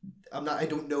 I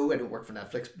don't work for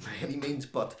Netflix by any means,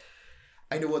 but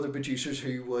I know other producers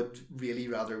who would really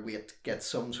rather get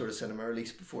some sort of cinema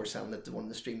release before selling it to one of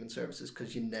the streaming services,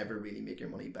 because you never really make your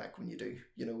money back when you do.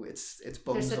 It's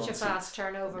bums there's such on a fast seats.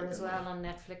 turnover as well on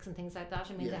Netflix and things like that.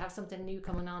 I mean, they have something new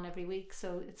coming on every week,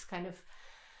 so it's kind of.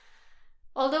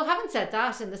 Although, having said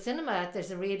that, in the cinema,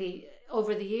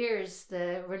 over the years,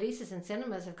 the releases in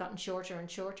cinemas have gotten shorter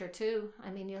and shorter too. I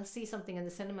mean, you'll see something in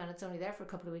the cinema and it's only there for a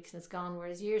couple of weeks and it's gone,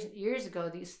 whereas years ago,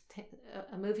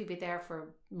 a movie be there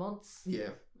for months. Yeah.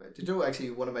 Did you know,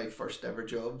 actually, one of my first ever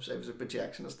jobs, I was a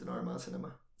projectionist in Armagh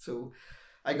Cinema. So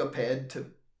I got paid to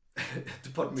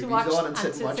put movies on and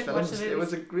sit and watch films. It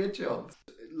was a great job.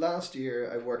 Last year,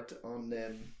 I worked on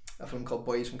a film called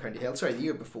Boys from County Hell. Sorry, the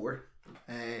year before.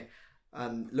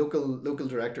 And local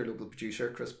director, local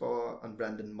producer Chris Baugh and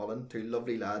Brendan Mullen, two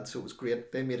lovely lads. So it was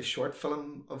great. They made a short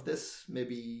film of this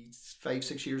maybe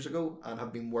 5-6 years ago and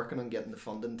have been working on getting the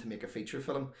funding to make a feature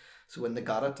film. So when they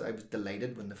got it, I was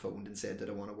delighted when they phoned and said that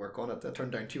I want to work on it. I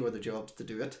turned down 2 other jobs to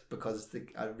do it because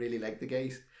I really like the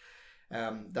guys.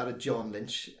 That had John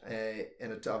Lynch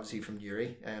in it, obviously from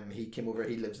Newry. He came over.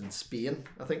 He lives in Spain,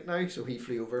 I think now, so he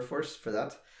flew over first for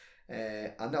that.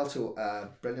 And also a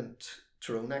brilliant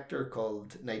Tyrone actor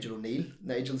called Nigel O'Neill.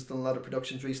 Nigel's done a lot of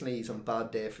productions recently. He's on Bad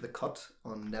Day for the Cut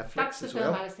on Netflix. That's the as film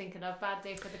well. I was thinking of, Bad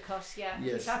Day for the Cut. Yeah,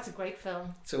 yes. That's a great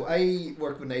film. So I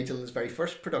worked with Nigel in his very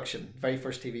first production, very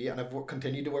first TV, and I've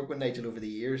continued to work with Nigel over the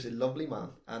years. A lovely man,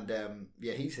 and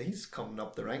he's coming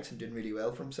up the ranks and doing really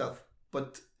well for himself.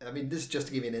 But I mean, this is just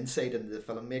to give you an insight into the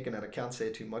filmmaking, and I can't say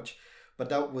too much. But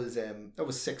that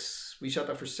was 6. We shot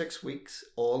that for 6 weeks,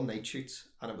 all night shoots,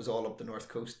 and it was all up the north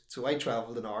coast. So I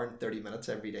travelled an hour and 30 minutes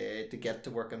every day to get to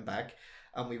work and back,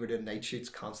 and we were doing night shoots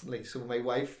constantly. So my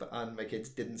wife and my kids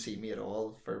didn't see me at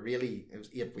all for really, it was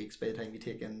 8 weeks by the time you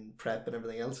take in prep and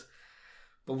everything else.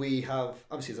 But we have,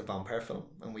 obviously it's a vampire film,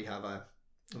 and we have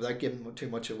without giving too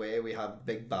much away, we have a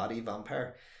big body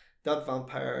vampire. That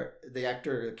vampire, the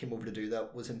actor that came over to do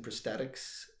that was in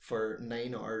prosthetics for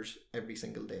 9 hours every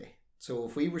single day. So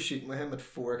if we were shooting with him at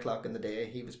 4 o'clock in the day,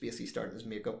 he was basically starting his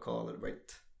makeup call at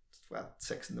about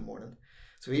 6 in the morning.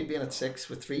 So he'd be in at 6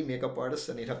 with 3 makeup artists,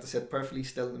 and he'd have to sit perfectly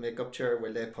still in the makeup chair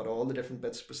while they put all the different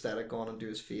bits of prosthetic on and do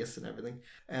his face and everything.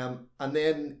 And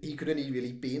then he could only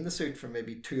really be in the suit for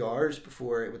maybe 2 hours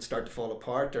before it would start to fall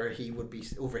apart, or he would be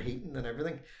overheating and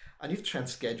everything. And you have to try and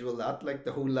schedule that. Like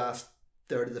the whole last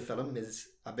third of the film is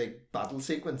a big battle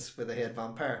sequence with the head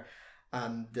vampire.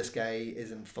 And this guy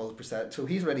is in full prosthetic. So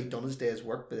he's already done his day's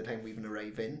work by the time we even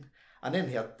arrive in. And then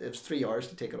it was 3 hours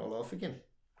to take it all off again.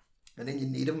 And then you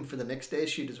need him for the next day's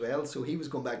shoot as well. So he was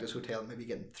going back to his hotel, maybe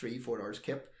getting 3-4 hours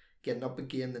kip, getting up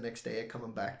again the next day,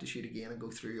 coming back to shoot again and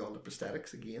go through all the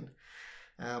prosthetics again.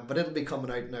 But it'll be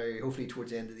coming out now, hopefully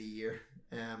towards the end of the year.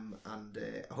 And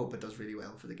I hope it does really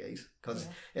well for the guys. Because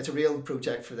it's a real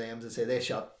project for them. As I say, they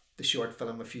shot the short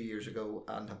film a few years ago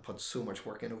and have put so much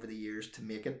work in over the years to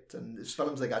make it, and it's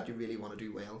films like that you really want to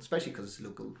do well, especially because it's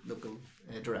local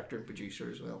director and producer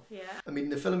as well. I mean,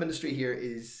 the film industry here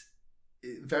is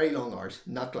very long hours,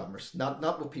 not glamorous, not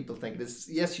what people think it is.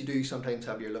 Yes, you do sometimes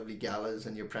have your lovely galas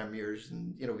and your premieres,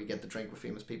 and we get to drink with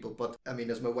famous people, but I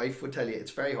mean, as my wife would tell you,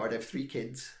 it's very hard. I have 3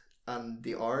 kids, and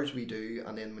the hours we do,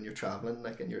 and then when you're travelling,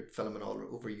 like, and you're filming all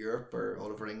over Europe or all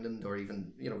over England or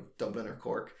even Dublin or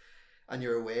Cork, and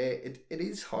you're away, it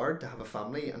is hard to have a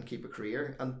family and keep a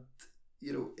career. And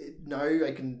now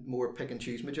I can more pick and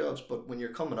choose my jobs, but when you're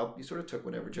coming up, you sort of took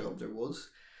whatever job there was.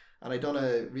 And I done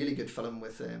a really good film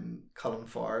with Colin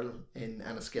Farrell in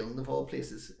Enniskillen of all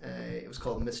places. It was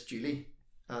called Miss Julie.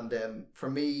 And for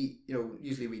me,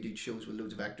 usually we do shows with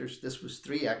loads of actors. This was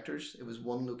 3 actors. It was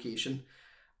one location,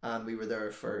 and we were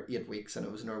there for 8 weeks. And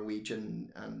it was a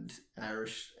Norwegian and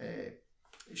Irish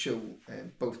show.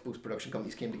 Both production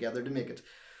companies came together to make it.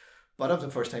 But that was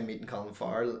the first time meeting Colin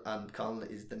Farrell, and Colin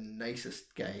is the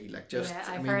nicest guy.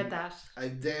 I've heard that.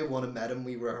 Day one I met him,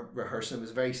 we were rehearsing. It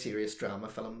was a very serious drama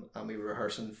film, and we were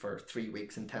rehearsing for 3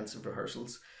 weeks, intensive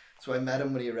rehearsals. So I met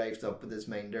him when he arrived up with his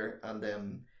minder,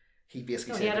 and he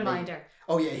basically said he had a minder.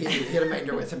 Oh yeah, he had a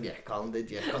minder with him. Yeah, Colin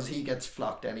did. Yeah, because he gets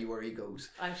flocked anywhere he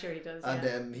goes. I'm sure he does.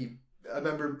 And I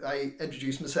remember I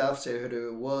introduced myself, said who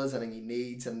it was, anything he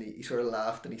needs, and he sort of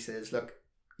laughed and he says, "Look,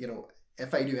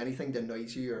 if I do anything to annoy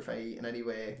you, or if I in any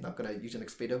way, not going to use an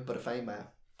expletive, but if I'm a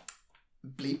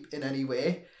bleep in any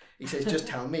way," he says, "just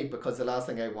tell me, because the last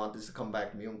thing I want is to come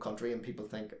back to my own country and people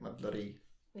think I'm a bloody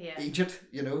Egypt,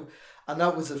 And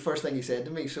that was the first thing he said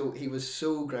to me. So he was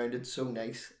so grounded, so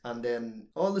nice. And then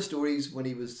all the stories when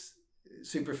he was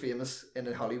super famous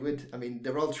in Hollywood, I mean,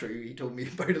 they're all true. He told me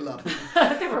about a lot of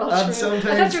them. They were all true. Sometimes,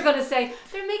 I thought you were going to say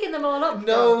they're making them all up.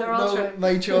 No, they're all true.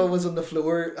 My jaw was on the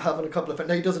floor having a couple of.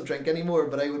 Now he doesn't drink anymore,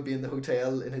 but I would be in his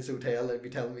hotel, and he'd be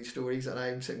telling me stories, and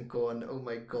I'm sitting going, "Oh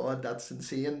my god, that's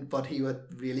insane!" But he had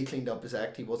really cleaned up his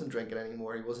act. He wasn't drinking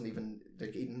anymore. He wasn't even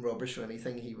eating rubbish or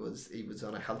anything. He was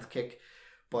on a health kick.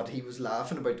 But he was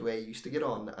laughing about the way he used to get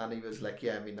on, and he was like,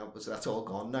 "Yeah, I mean that's all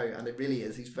gone now," and it really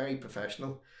is. He's very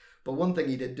professional. But one thing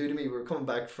he did do to me, we were coming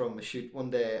back from a shoot one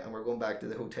day, and we were going back to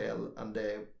the hotel, and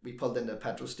we pulled into a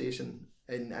petrol station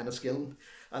in Enniskillen,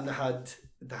 and they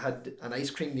had an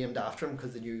ice cream named after him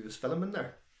because they knew he was filming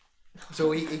there.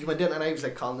 So he went in, and I was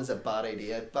like, "Colin, this is a bad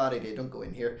idea, don't go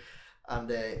in here." And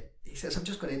he says, "I'm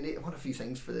just going in, I want a few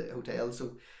things for the hotel."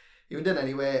 So he went in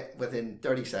anyway, within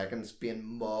 30 seconds, being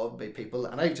mobbed by people,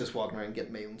 and I was just walking around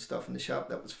getting my own stuff in the shop.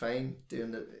 That was fine.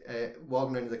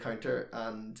 Walking around to the counter,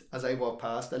 and as I walked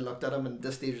past, I looked at him, and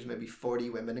this stage was maybe 40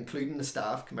 women, including the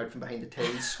staff, come out from behind the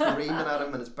tills, screaming at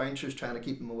him, and his bouncers trying to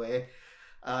keep him away.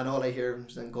 And all I hear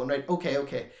is going, "Right,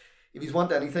 okay. If you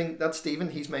want anything, that's Stephen.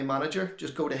 He's my manager.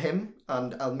 Just go to him,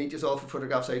 and I'll meet you all for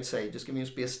photographs outside. Just give me a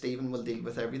space. Stephen will deal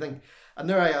with everything." And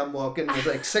there I am walking with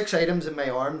like 6 items in my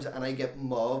arms, and I get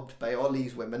mobbed by all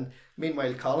these women.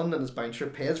 Meanwhile, Colin and his bouncer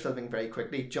pays for everything very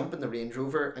quickly, jump in the Range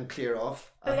Rover and clear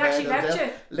off. They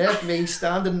actually left me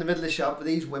standing in the middle of the shop with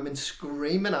these women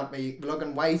screaming at me,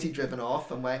 looking, "Why is he driven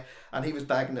off?" And he was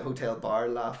back in the hotel bar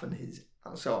laughing his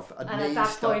ass off at me. And at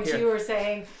that point you were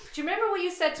saying, "Do you remember what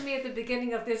you said to me at the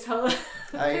beginning of this whole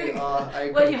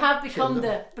well, you have become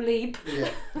the bleep."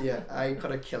 Yeah, I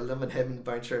could have killed him, and him and the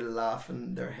bouncer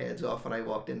laughing their heads off when I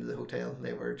walked into the hotel.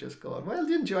 They were just going, "Well,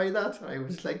 do you enjoy that?" And I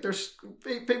was like,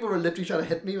 people were literally trying to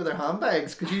hit me with their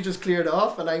handbags because you just cleared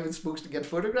off, and I was supposed to get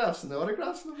photographs and the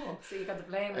autographs and them all. So you got the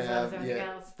blame as well as everything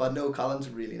else. But no, Colin's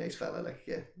a really nice fella.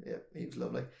 He was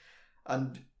lovely.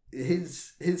 And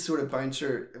his sort of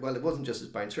bouncer, well, it wasn't just his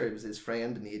bouncer, it was his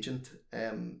friend and agent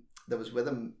that was with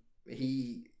him.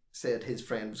 He said his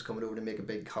friend was coming over to make a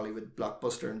big Hollywood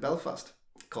blockbuster in Belfast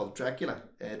called Dracula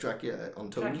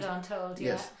Untold. Dracula Untold, yeah.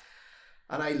 Yes.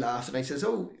 And I laughed, and I says,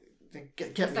 "Oh,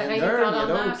 get me in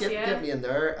there, get me in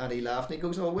there." And he laughed, and he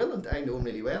goes, "Oh, well, I know him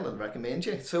really well, I'll recommend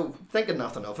you." So thinking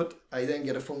nothing of it, I then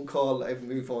get a phone call. I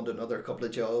move on to another couple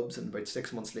of jobs, and about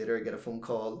 6 months later I get a phone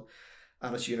call,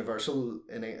 and it's Universal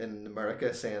in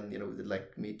America saying, they'd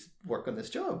like me to work on this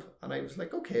job. And I was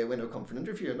like, "Okay, when do I come for an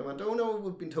interview?" And I went, "Oh no,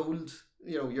 we've been told,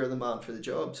 you're the man for the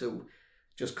job, so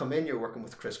just come in, you're working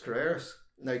with Chris Carreras."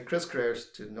 Now, Chris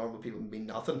Carreras to normal people would mean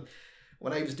nothing.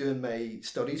 When I was doing my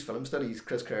film studies,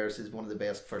 Chris Carreras is one of the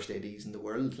best first ADs in the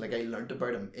world. Like, I learnt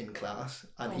about him in class,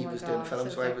 and he was doing film,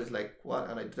 so I was like, "What?"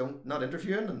 And I not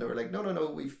interviewing, and they were like, no,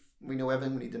 we know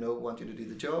everything we need to know, want you to do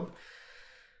the job.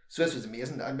 So this was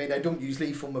amazing. I mean, I don't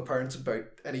usually phone my parents about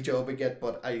any job I get,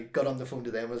 but I got on the phone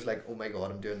to them. I was like, "Oh my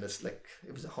god, I'm doing this." Like,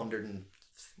 it was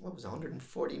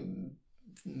 140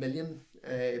 million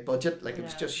budget. Like, it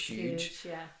was just huge.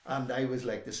 Yeah. And I was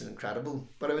like, "This is incredible."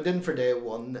 But I went in for day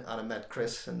one, and I met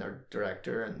Chris and their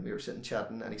director, and we were sitting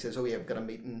chatting, and he says, "Oh yeah, I've got a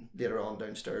meeting later on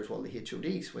downstairs with all the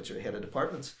HODs, which are head of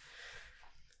departments."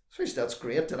 So I said, "That's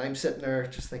great." And I'm sitting there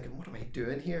just thinking, "What am I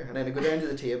doing here?" And then I go down to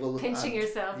the table. Pinching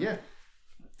yourself. Yeah.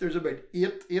 There's about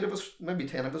eight of us, maybe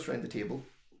 10 of us around the table.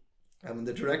 And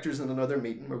the director's in another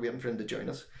meeting, we're waiting for him to join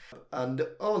us. And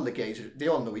all the guys, they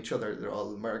all know each other. They're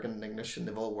all American and English, and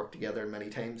they've all worked together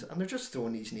many times. And they're just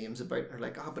throwing these names about. They're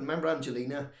like, "Oh, but remember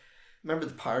Angelina? remember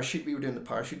the parachute, we were doing the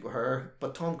parachute with her,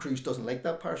 but Tom Cruise doesn't like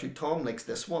that parachute. Tom likes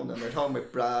this one, and they're talking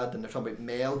about Brad, and they're talking about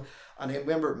Mel, and I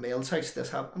remember at Mel's house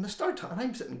this happened, and they start talking, and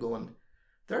I'm sitting going,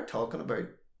 they're talking about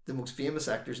the most famous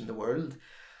actors in the world.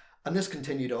 And this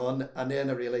continued on, and then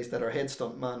I realised that our head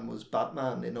stuntman was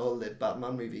Batman in all the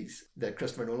Batman movies, the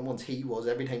Christopher Nolan ones. He was,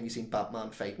 every time you seen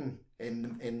Batman fighting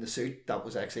in the suit, that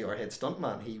was actually our head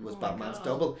stuntman. He was Batman's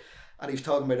double. And he was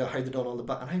talking about how they done all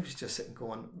the and I was just sitting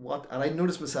going, what? And I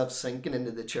noticed myself sinking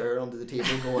into the chair under the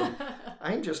table going,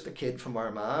 I'm just a kid from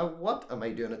Armagh. What am I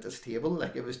doing at this table?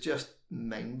 Like, it was just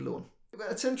mind-blowing.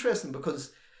 It's interesting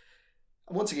because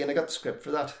once again, I got the script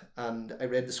for that, and I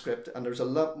read the script, and there's a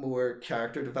lot more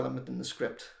character development in the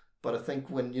script. But I think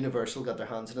when Universal got their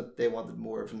hands on it, they wanted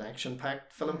more of an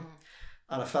action-packed film.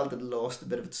 And I felt it lost a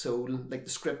bit of its soul. Like, the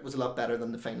script was a lot better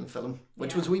than the final film,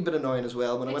 which was a wee bit annoying as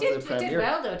well when I went to the premiere. It did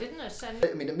well though, didn't it?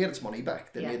 I mean, it made its money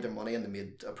back. They made their money and they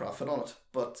made a profit on it.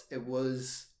 But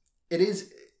it's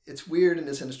weird in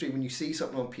this industry when you see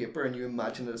something on paper and you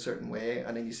imagine it a certain way,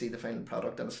 and then you see the final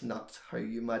product and it's not how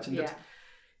you imagined it.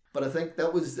 But I think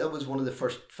that was one of the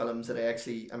first films that I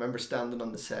remember standing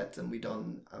on the set, and we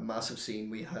done a massive scene.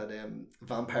 We had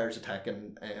vampires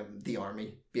attacking the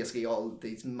army, basically all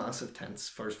these massive tents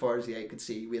for as far as the eye could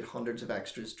see. We had hundreds of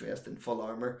extras dressed in full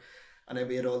armour, and then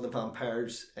we had all the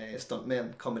vampires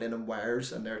stuntmen coming in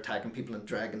wires, and they're attacking people and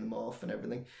dragging them off and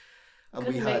everything. And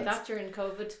couldn't make that during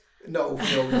COVID. No,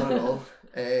 not at all.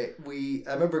 I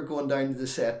remember going down to the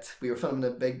set. We were filming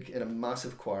in a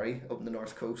massive quarry up in the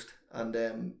north coast,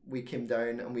 and we came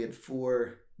down and we had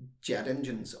 4 jet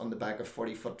engines on the back of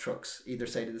 40-foot trucks either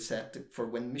side of the set for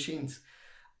wind machines,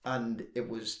 and it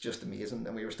was just amazing.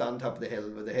 And we were standing top of the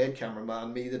hill with the head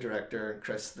cameraman, me, the director, and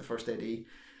Chris, the first AD.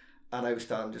 And I was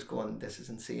standing just going, this is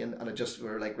insane. And we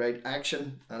were like, right,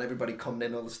 action. And everybody coming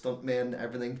in, all the stuntmen,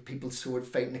 everything, people sword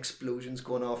fighting, explosions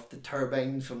going off, the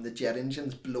turbines from the jet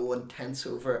engines blowing tents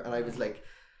over. And I was like,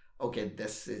 okay,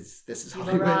 this is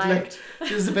Hollywood. Like,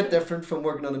 this is a bit different from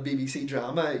working on a BBC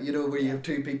drama, where you have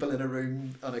 2 people in a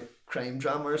room on a crime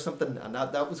drama or something. And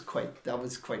that was quite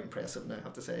impressive, now I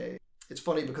have to say. It's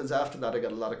funny because after that I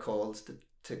got a lot of calls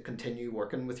to continue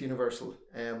working with Universal.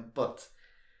 But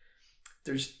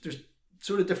there's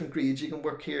sort of different grades you can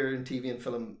work here in TV and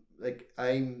film. Like,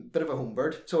 I'm a bit of a home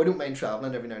bird, so I don't mind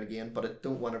travelling every now and again, but I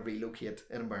don't want to relocate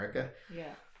in America.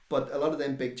 Yeah. But a lot of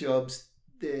them big jobs,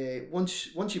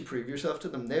 once you prove yourself to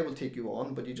them, they will take you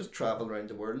on, but you just travel around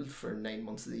the world for 9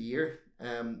 months of the year.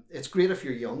 It's great if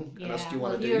you're young and that's what you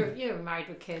want to do. You're married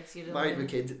with kids. Married with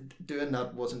kids. Doing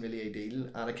that wasn't really ideal,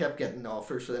 and I kept getting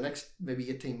offers for the next maybe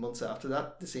 18 months after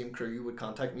that. The same crew would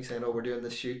contact me saying, oh, we're doing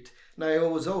this shoot. Now, I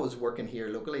was always working here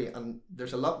locally, and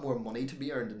there's a lot more money to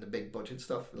be earned in the big budget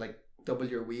stuff, like double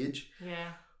your wage.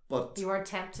 Yeah. But you weren't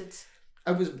tempted?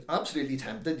 I was absolutely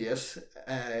tempted, yes.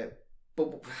 But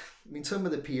I mean, some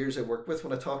of the peers I work with,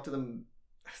 when I talk to them,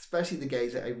 especially the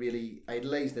guys that I really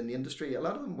idolised in the industry, a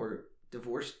lot of them were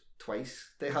divorced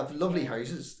twice. They have lovely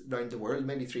houses around the world,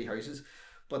 maybe 3 houses,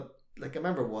 but like, I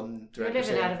remember one director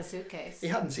living out of a suitcase. He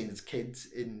hadn't seen his kids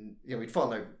in, he'd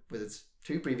fallen out with his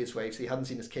 2 previous wives. He hadn't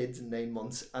seen his kids in 9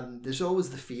 months, and there's always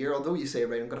the fear, although you say,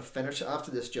 right, I'm going to finish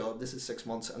after this job, this is 6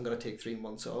 months, I'm going to take 3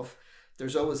 months off.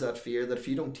 There's always that fear that if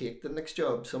you don't take the next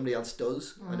job, somebody else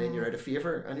does, and then you're out of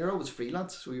favour, and you're always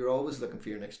freelance, so you're always looking for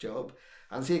your next job.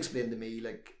 And he explained to me,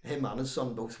 like, him and his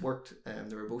son both worked,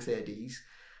 they were both ADs,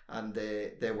 and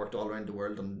they worked all around the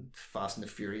world on Fast and the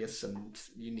Furious, and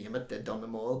you name it, they'd done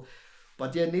them all.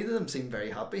 But yeah, neither of them seemed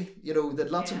very happy. They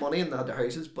had lots of money and they had their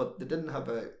houses, but they didn't have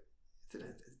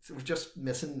they were just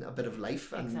missing a bit of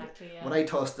life. And when I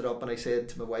tossed it up and I said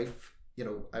to my wife,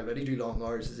 I already do long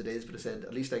hours as it is, but I said,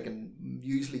 at least I can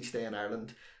usually stay in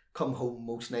Ireland, come home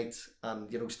most nights, and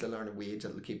still earn a wage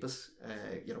that'll keep us.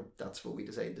 That's what we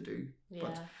decided to do. Yeah.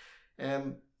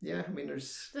 But yeah, I mean,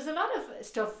 there's a lot of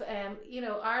stuff.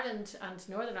 Ireland and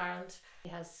Northern Ireland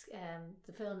has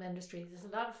the film industry.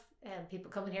 There's a lot of people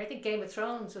coming here. I think Game of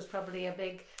Thrones was probably a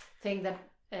big thing that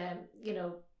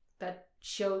that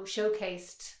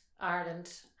showcased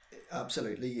Ireland.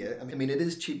 Absolutely, yeah. I mean, it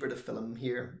is cheaper to film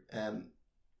here,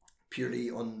 purely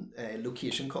on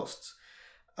location costs.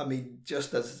 I mean,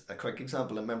 just as a quick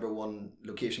example, I remember one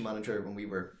location manager when we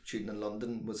were shooting in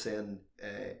London was saying,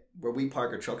 where we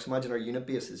park our trucks, imagine our unit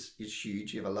base is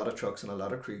huge. You have a lot of trucks and a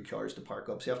lot of crew cars to park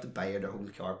up, so you have to buy out a whole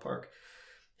car park.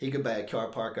 He could buy a car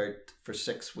park out for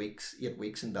 6 weeks, 8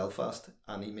 weeks in Belfast,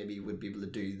 and he maybe would be able to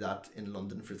do that in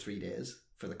London for 3 days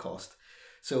for the cost.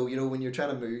 So, when you're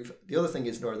trying to move, the other thing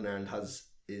is Northern Ireland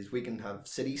is we can have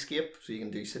cityscape, so you can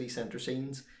do city centre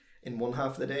scenes. In one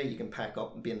half of the day, you can pack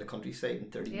up and be in the countryside in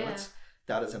 30 minutes.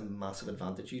 that is a massive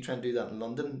advantage. You try and do that in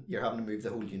London, you're having to move the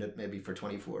whole unit maybe for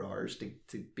 24 hours to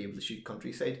be able to shoot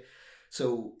countryside.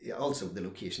 So also the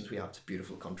locations we have, it's a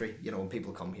beautiful country, you know, and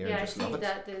people come here and just love it. Yeah,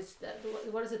 I see that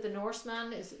there's, what is it, The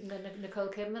Norseman, is the Nicole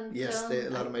Kidman Yes, film? a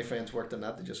lot of my friends worked on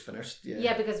that, they just finished.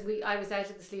 Yeah, because I was out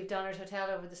at the Slieve Donard Hotel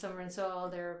over the summer and saw all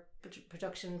their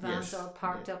production vans all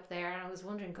parked up there, and I was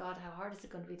wondering, God, how hard is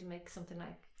it going to be to make something like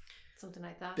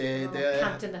that?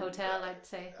 Camped in the hotel, I'd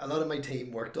say. A lot of my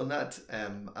team worked on that,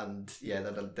 and yeah,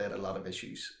 they had a lot of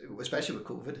issues, especially with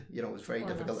COVID. You know, it was very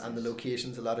difficult, and the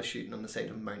locations, a lot of shooting on the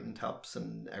side of mountain tops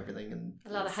and everything, and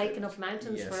a lot of hiking up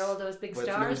mountains for all those big with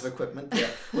stars. Loads of equipment. Yeah,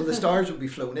 well, the stars would be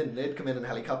flown in; they'd come in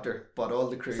helicopter, but all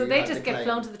the crew. So they just get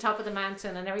flown to the top of the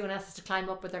mountain, and everyone else has to climb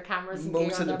up with their cameras. And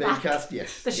most of the big cast,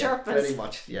 yes, the Sherpas, pretty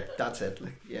much. Yeah, that's it.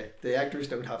 Like, yeah, the actors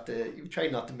don't have to. You try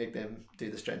not to make them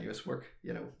do the strenuous work.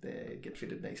 You know, they get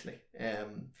treated nicely. I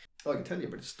can tell you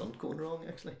about a stunt going wrong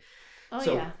actually.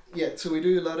 So we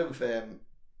do a lot of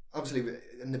obviously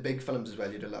in the big films as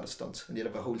well, you do a lot of stunts, and you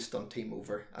have a whole stunt team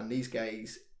over, and these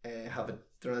guys they're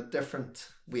on a different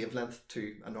wavelength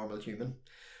to a normal human.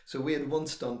 So we had one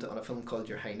stunt on a film called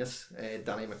Your Highness,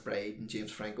 Danny McBride and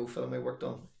James Franco film I worked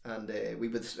on, and I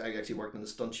actually worked in the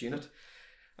stunts unit.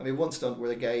 I mean, one stunt where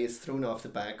the guy is thrown off the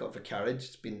back of a carriage.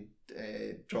 It's been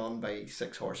drawn by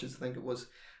 6 horses, I think it was.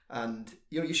 And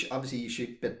you know, you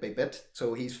shoot bit by bit.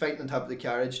 So he's fighting on top of the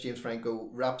carriage. James Franco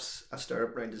wraps a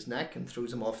stirrup around his neck and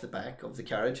throws him off the back of the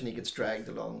carriage, and he gets dragged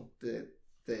along the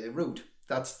road.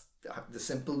 That's the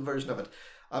simple version of it.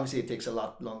 Obviously, it takes a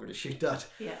lot longer to shoot that.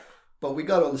 Yeah. But we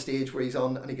got on the stage where he's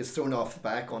on, and he gets thrown off the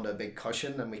back onto a big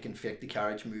cushion, and we can fake the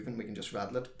carriage moving. We can just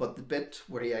rattle it. But the bit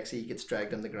where he actually gets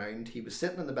dragged on the ground, he was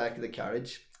sitting in the back of the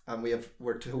carriage, and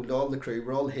we're told all the crew,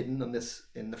 we're all hidden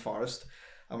in the forest.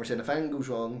 And we're saying if anything goes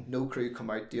wrong, no crew come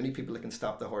out. The only people that can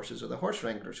stop the horses are the horse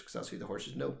wranglers, because that's who the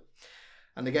horses know.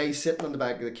 And the guy's sitting on the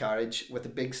back of the carriage with a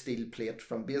big steel plate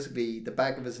from basically the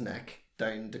back of his neck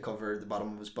down to cover the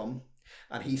bottom of his bum.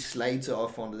 And he slides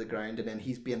off onto the ground, and then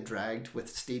he's being dragged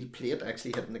with steel plate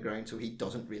actually hitting the ground, so he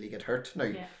doesn't really get hurt.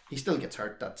 Now, he still gets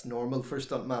hurt. That's normal for a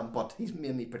stuntman, but he's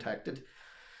mainly protected.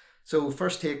 So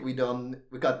first take we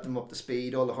got them up to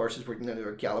speed, all the horses were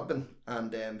galloping,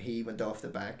 and he went off the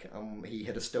back, he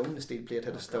hit a stone, the steel plate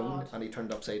hit a stone, and he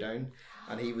turned upside down,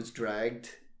 and he was dragged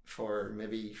for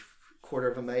maybe a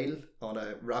quarter of a mile on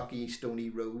a rocky, stony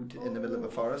road in the middle of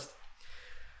a forest.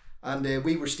 And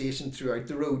we were stationed throughout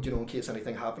the road, you know, in case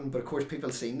anything happened. But of course people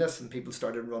seen this, and people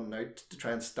started running out to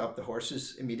try and stop the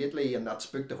horses immediately, and that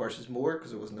spooked the horses more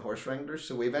because it wasn't the horse wranglers.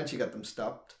 So we eventually got them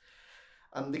stopped,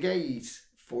 and the guy's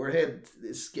forehead,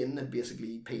 his skin had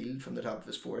basically peeled from the top of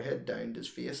his forehead down to his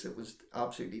face. It was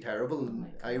absolutely terrible. And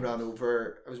I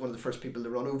was one of the first people to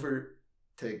run over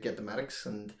to get the medics,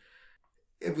 and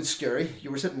it was scary.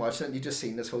 You were sitting watching it, and you just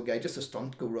seen this whole guy, just a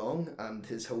stunt go wrong, and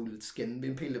his whole skin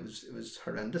being peeled. It was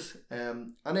horrendous.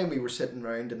 And then we were sitting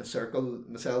around in a circle,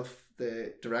 myself,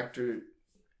 the director,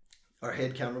 our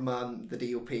head cameraman,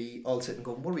 the DOP, all sitting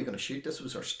going, what are we going to shoot? This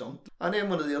was our stunt. And then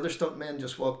one of the other stuntmen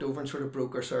just walked over and sort of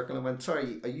broke our circle and went,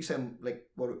 sorry, are you saying, like,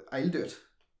 what? I'll do it.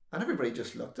 And everybody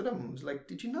just looked at him and was like,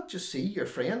 did you not just see your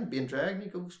friend being dragged? And he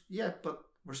goes, yeah, but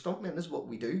we're stuntmen, this is what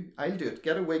we do. I'll do it.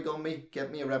 Get a wig on me,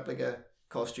 get me a replica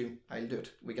costume, I'll do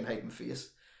it. We can hide my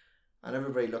face. And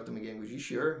everybody looked at him again, was you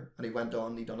sure? And he went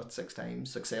on, he'd done it 6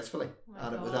 times successfully.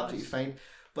 It was absolutely fine.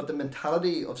 But the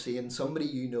mentality of seeing somebody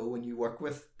you know and you work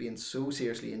with being so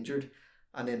seriously injured,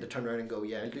 and then to turn around and go,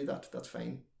 yeah, I'll do that, that's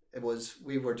fine.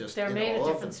 We were just they're made of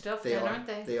different stuff then, aren't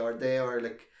they? They are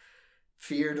like,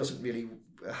 fear doesn't really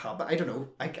have, I don't know,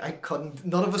 I couldn't,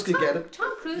 none of us could get it.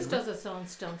 Tom Cruise does his own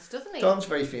stunts, doesn't he? Tom's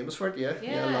very famous for it, yeah,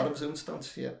 a lot of his own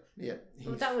stunts, yeah.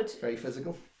 He's very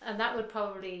physical. And that would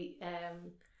probably...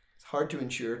 it's hard to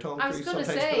insure Tom Cruise. I was going to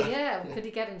say, could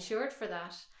he get insured for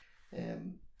that?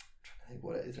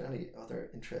 What is there any other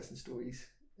interesting stories?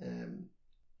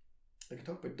 I could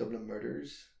talk about Dublin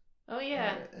Murders. Oh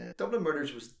yeah. Dublin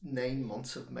Murders was 9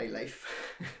 months of my life.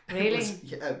 Really?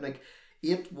 Like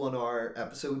 8 1-hour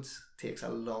episodes takes a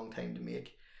long time to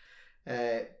make.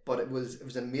 But it was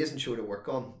an amazing show to work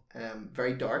on.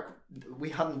 Very dark. We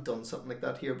hadn't done something like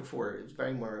that here before. It was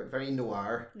very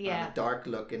noir. Yeah. And a dark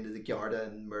look into the Garda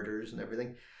and murders and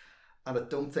everything. And I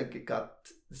don't think it got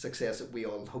the success that we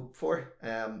all hoped for.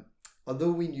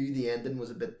 Although we knew the ending was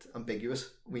a bit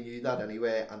ambiguous, we knew that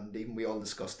anyway, and even we all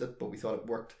discussed it, but we thought it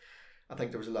worked. I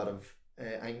think there was a lot of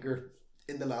anger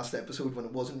in the last episode when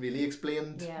it wasn't really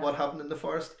explained what happened in the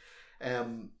forest.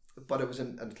 But it was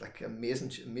an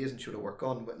amazing show to work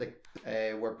on.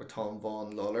 Work with Tom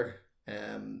Vaughan Lawler,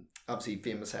 obviously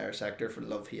famous Irish actor for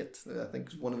Love Hate. I think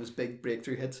it was one of his big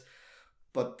breakthrough hits.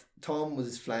 But Tom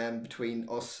was flying between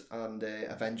us and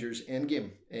Avengers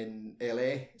Endgame in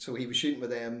LA, so he was shooting with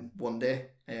them one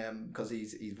day, because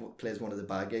he plays one of the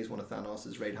bad guys, one of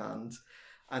Thanos' right hands,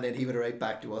 and then he would arrive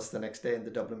back to us the next day in the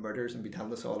Dublin Murders and be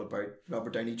telling us all about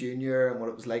Robert Downey Jr. and what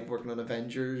it was like working on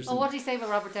Avengers. Oh, what did he say about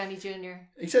Robert Downey Jr.?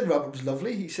 He said Robert was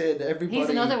lovely. He said everybody... He's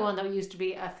another one that used to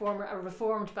be a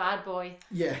reformed bad boy.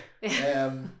 Yeah.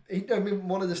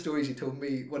 One of the stories he told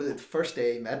me, the first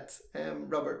day he met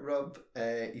Rob,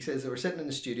 he says they were sitting in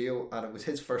the studio and it was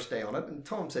his first day on it, and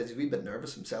Tom says he's a wee bit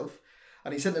nervous himself.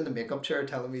 And he's sitting in the makeup chair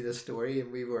telling me this story, and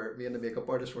me and the makeup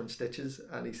artist were in stitches,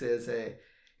 and he says... it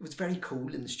was very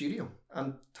cold in the studio,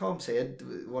 and Tom said,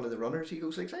 one of the runners, he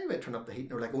goes like, "I might turn up the heat,"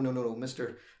 and we're like, "Oh no,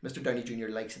 Mr. Downey Jr.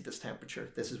 likes at this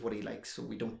temperature. This is what he likes, so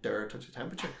we don't dare touch the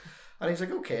temperature." And he's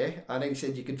like, "Okay." And then he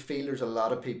said you could feel there's a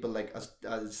lot of people, like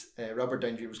as Robert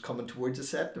Downey Jr. was coming towards the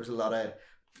set, there was a lot of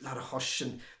hush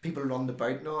and people running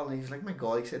about and all, and he's like, "My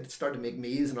God," he said, "it started to make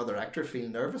me as another actor feel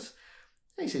nervous."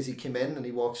 And he says he came in and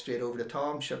he walked straight over to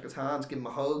Tom, shook his hands, gave him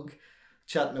a hug,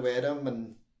 chatting away at him,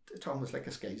 and Tom was like,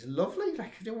 "This guy's lovely,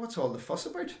 like, what's all the fuss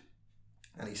about?"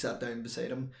 And he sat down beside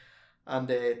him, and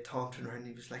Tom turned around and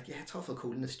he was like, "Yeah, it's awful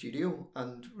cold in the studio."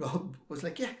 And Rob was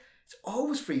like, "Yeah, it's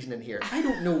always freezing in here. I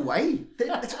don't know why.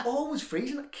 It's always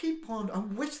freezing. I keep on, I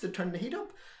wish they'd turn the heat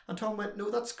up." And Tom went, "No,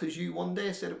 that's because you one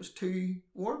day said it was too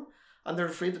warm and they're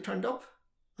afraid to turn it up."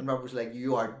 And Rob was like,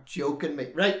 "You are joking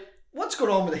me. Right, what's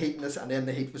going on with the heat in this?" And then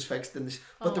the heat was fixed in this,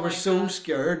 but they were so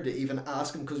scared to even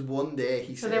ask him, because one day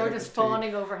he said... So they were just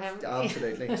fawning over him.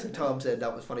 Absolutely. So Tom said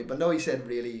that was funny, but no, he said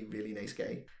really, really nice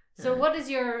guy. So what is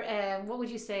your, what would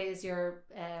you say is your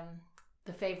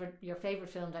your favourite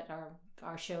film that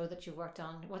or show that you've worked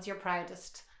on? What's your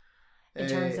proudest in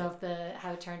terms of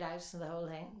how it turned out and the whole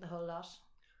thing, the whole lot?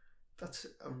 That's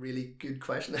a really good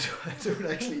question. I don't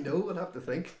actually know. I'd have to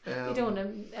think. You don't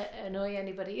want to annoy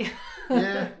anybody.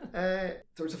 Yeah. There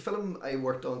was a film I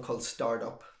worked on called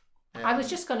Startup. I was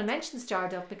just going to mention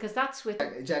Startup because that's with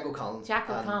Jack O'Connell.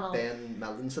 And Ben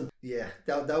Mendelsohn. Yeah,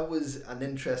 that was an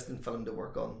interesting film to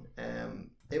work on.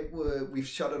 We've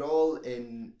shot it all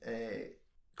in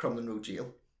Crumlin Road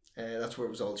Jail. That's where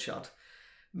it was all shot.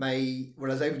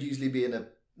 Whereas I would usually be in a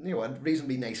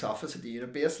reasonably nice office at the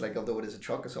unit base, like, although it is a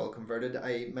truck, it's all converted.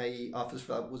 My office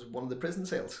for that was one of the prison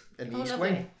cells in the East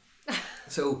Wing.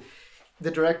 So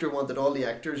the director wanted all the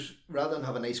actors, rather than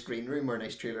have a nice green room or a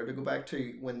nice trailer to go back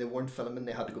to, when they weren't filming,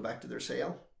 they had to go back to their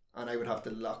cell, and I would have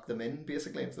to lock them in,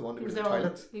 basically, if they wanted to go to the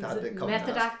toilet. They had to come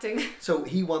method acting. So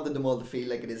he wanted them all to feel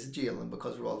like it is a jail, and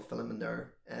because we're all filming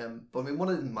there. But I mean, one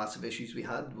of the massive issues we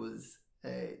had was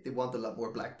they wanted a lot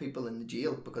more black people in the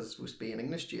jail because it was supposed to be an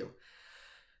English jail.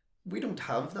 We don't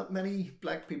have that many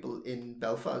black people in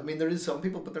Belfast. I mean, there is some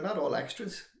people, but they're not all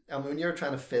extras. I mean, when you're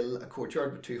trying to fill a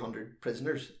courtyard with 200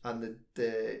 prisoners and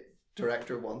the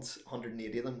director wants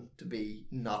 180 of them to be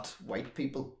not white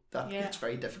people, that's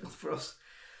very difficult for us.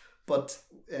 But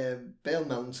Ben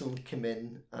Mendelsohn came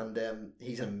in, and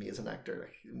he's an amazing actor,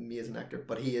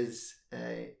 but he is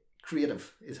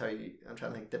creative, is how I'm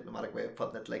trying to think, diplomatic way of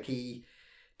putting it. Like, he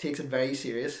takes it very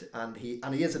serious, and he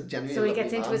is a genuine. So he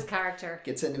gets into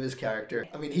his character.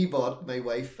 I mean, he bought my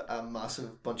wife a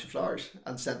massive bunch of flowers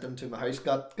and sent them to my house.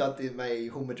 Got my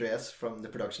home address from the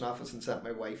production office and sent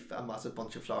my wife a massive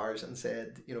bunch of flowers and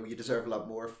said, "You deserve a lot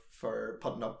more for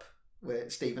putting up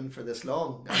with Stephen for this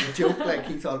long." And the joke, like,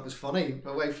 he thought it was funny.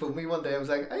 My wife phoned me one day. I was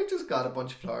like, "I just got a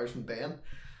bunch of flowers from Ben,"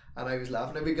 and I was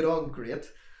laughing. And we got on great,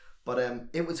 but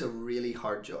it was a really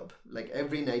hard job. Like,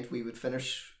 every night we'd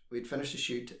finish the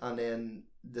shoot, and then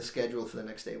the schedule for the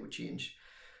next day would change.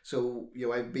 So,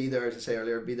 I'd be there, as I say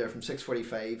earlier, I'd be there from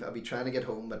 6:45. I'd be trying to get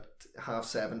home at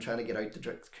 7:30, trying to get out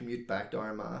to commute back to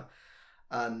Armagh,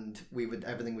 and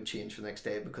everything would change for the next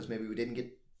day because maybe we didn't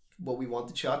get what we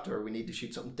wanted shot, or we need to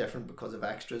shoot something different because of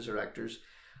extras or actors.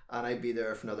 And I'd be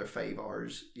there for another 5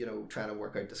 hours, trying to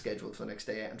work out the schedule for the next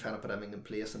day and trying to put everything in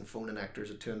place, and phoning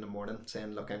actors at 2 a.m.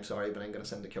 saying, "Look, I'm sorry, but I'm going to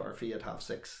send a car for you at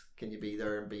 6:30. Can you be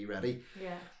there and be ready?"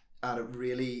 Yeah. And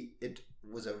it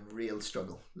was a real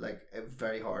struggle, like,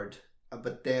 very hard.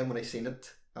 But then when I seen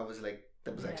it, I was like,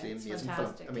 that was actually an amazing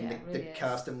film. I mean, the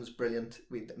casting was brilliant.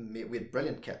 We had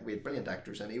brilliant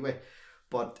actors anyway,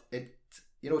 but it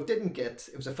didn't get.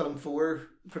 It was a Film 4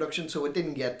 production, so it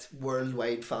didn't get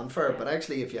worldwide fanfare. Yeah. But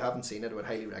actually, if you haven't seen it, I would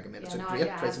highly recommend it. It's a great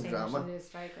prison drama. It is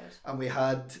very good. And we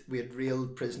had real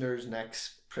prisoners and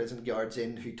ex-prison guards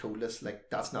in who told us, like,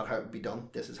 that's not how it would be done.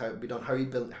 This is how it would be done. How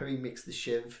he makes the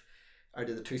shiv out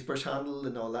of the toothbrush handle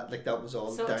and all that, like, that was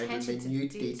all down to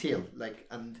minute detail. Like,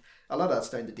 and a lot of that's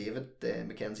down to David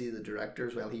Mackenzie, the director,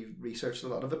 as well. He researched a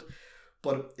lot of it.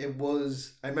 But it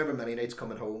was, I remember many nights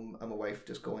coming home and my wife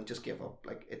just going, just give up.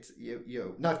 Like, it's,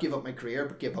 not give up my career,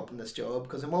 but give up in this job,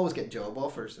 because I'm always getting job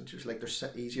offers. And she was like, there's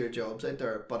easier jobs out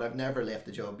there, but I've never left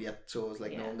the job yet. So I was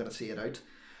like, no, I'm going to see it out.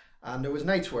 And there was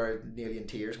nights where nearly in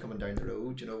tears coming down the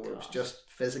road, you know, where it was just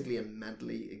physically and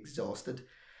mentally exhausted.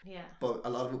 Yeah. But a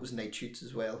lot of it was night shoots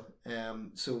as well.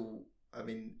 So, I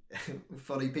mean,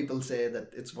 funny, people say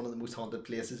that it's one of the most haunted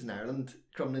places in Ireland,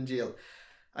 Crumlin Jail.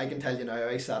 I can tell you now,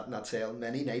 I sat in that cell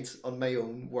many nights on my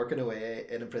own, working away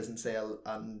in a prison cell,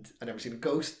 and I never seen a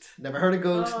ghost, never heard a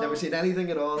ghost, never seen anything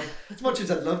at all. As much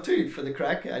as I'd love to for the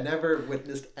crack, I never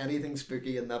witnessed anything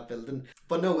spooky in that building.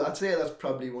 But no, I'd say that's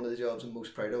probably one of the jobs I'm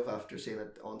most proud of after seeing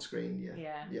it on screen.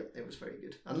 Yeah, it was very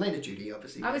good. And Line of Duty,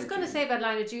 obviously. I was going to say about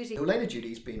Line of Duty. No, Line of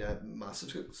Duty's been a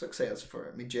massive success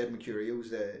for, I mean, Jed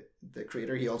Mercurio's the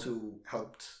creator. He also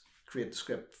helped create the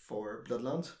script for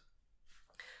Bloodlands.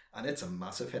 And it's a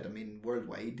massive hit. I mean,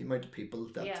 worldwide, the amount of people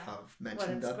that have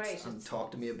mentioned that and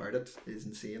talked to me about it is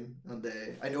insane. And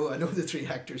I know the three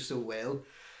actors so well.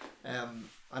 And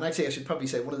actually, I should probably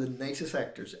say one of the nicest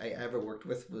actors I ever worked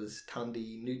with was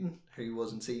Tandy Newton, who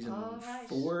was in season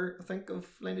 4, I think, of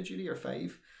Line of Duty, or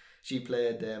 5. She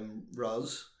played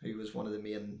Roz, who was one of the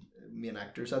main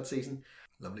actors that season.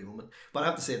 Lovely woman. But I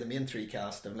have to say, the main 3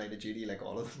 cast of Line of Duty, like,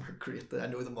 all of them are great. I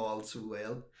know them all so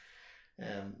well.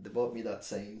 They bought me that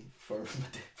sign for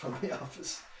my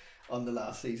office on the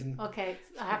last season. Okay,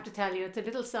 I have to tell you, it's a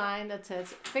little sign that says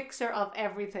 "Fixer of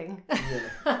Everything."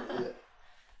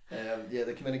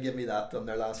 They came in and gave me that on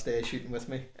their last day shooting with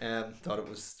me. Thought it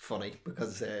was funny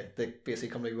because they basically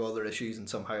come to me with all their issues and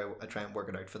somehow I try and work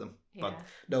it out for them. Yeah. But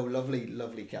no,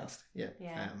 lovely cast. Yeah.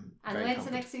 And when's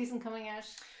the next season coming out?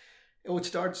 Oh, it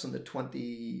starts on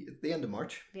the end of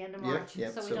March. The end of March. Yeah.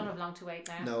 So we don't have long to wait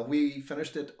now. No, we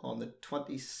finished it on the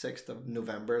 26th of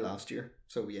November last year.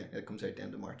 So yeah, it comes out the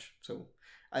end of March. So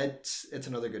it's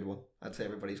another good one. I'd say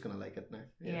everybody's going to like it now.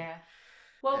 Yeah.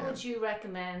 What would you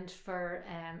recommend for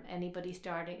anybody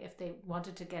starting, if they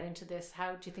wanted to get into this?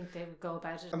 How do you think they would go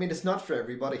about it? I mean, it's not for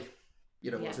everybody.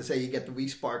 You know, as I say, you get the wee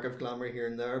spark of glamour here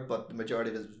and there, but the majority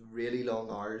of it is really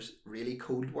long hours, really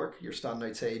cold work. You're standing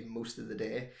outside most of the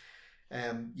day.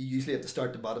 You usually have to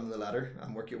start the bottom of the ladder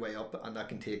and work your way up, and that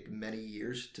can take many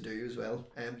years to do as well.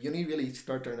 You only really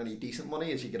start earning any decent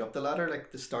money as you get up the ladder.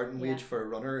 Like, the starting wage for a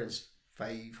runner is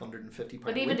 £550.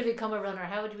 But even to become a runner,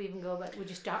 how would you even go about? Would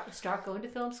you start going to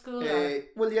film school?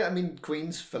 Well, yeah, I mean,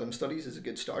 Queen's Film Studies is a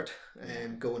good start.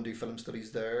 Go and do film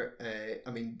studies there. I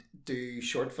mean, do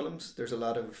short films. There's a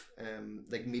lot of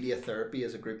like Media Therapy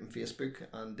as a group on Facebook,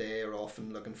 and they are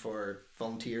often looking for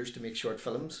volunteers to make short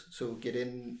films. So get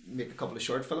in, make a couple of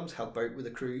short films, help out with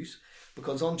the crews,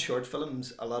 because on short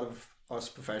films, a lot of us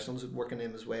professionals would work in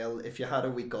them as well. If you had a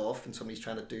week off and somebody's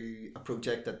trying to do a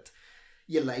project that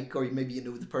you like, or maybe you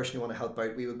know the person you want to help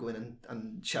out, we would go in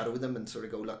and shadow them and sort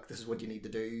of go, look, this is what you need to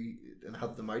do, and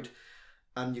help them out.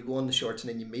 And you go on the shorts, and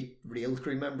then you meet real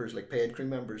crew members, like paid crew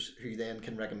members, who then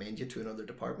can recommend you to another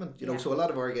department. You know, so a lot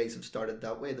of our guys have started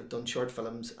that way. They've done short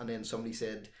films, and then somebody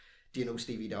said, do you know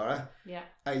Stevie Dara? Yeah.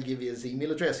 I'll give you his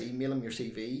email address, email him your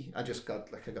CV. I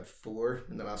got 4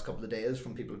 in the last couple of days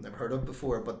from people I've never heard of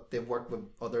before, but they've worked with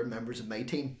other members of my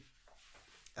team.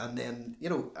 And then, you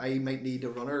know, I might need a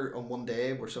runner on one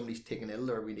day where somebody's taken ill,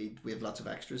 or we have lots of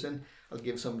extras in. I'll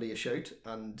give somebody a shout,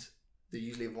 and they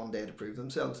usually have one day to prove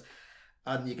themselves.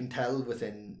 And you can tell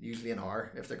within usually an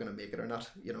hour if they're going to make it or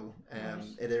not, you know.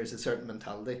 There's a certain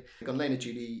mentality. Like on Line of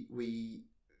Duty,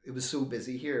 it was so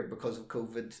busy here because of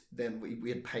COVID, then we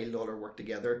had piled all our work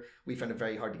together. We found it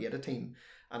very hard to get a team.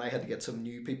 And I had to get some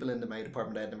new people into my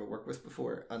department I had never worked with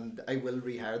before. And I will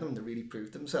rehire them. They really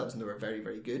proved themselves, and they were very,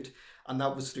 very good. And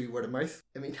that was through word of mouth.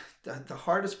 I mean, the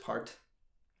hardest part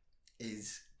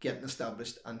is getting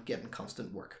established and getting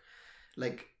constant work.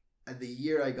 Like, the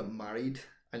year I got married,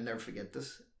 I'll never forget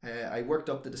this. I worked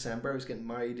up to December. I was getting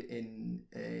married in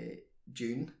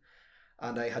June.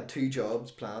 And I had 2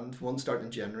 jobs planned, one starting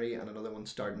in January and another one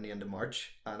starting the end of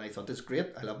March. And I thought, this is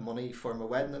great, I'll have money for my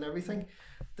wedding and everything.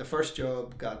 The first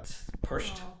job got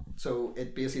pushed. So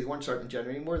it basically, they weren't starting in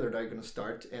January anymore, they're now going to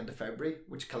start end of February,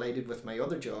 which collided with my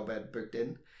other job I had booked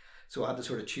in. So I had to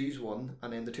sort of choose one,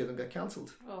 and then the 2 of them got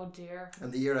cancelled. Oh dear.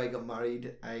 And the year I got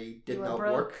married, I did not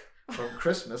work from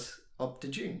Christmas up to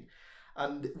June.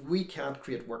 And we can't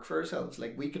create work for ourselves.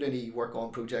 Like, we can only work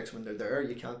on projects when they're there.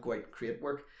 You can't go out and create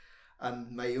work.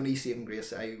 And my only saving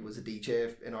grace, I was a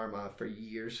DJ in Armagh for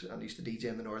years and used to DJ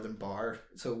in the Northern Bar.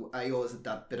 So I always had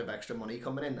that bit of extra money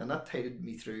coming in, and that tided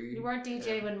me through. You weren't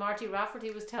DJing when Marty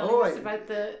Rafferty was telling us about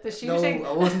the shooting?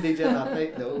 No, I wasn't DJing that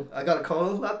night, no. I got a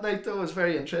call that night though. It was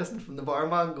very interesting from the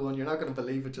barman going, "You're not going to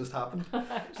believe what just happened."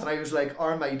 And I was like,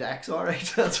 "Are my decks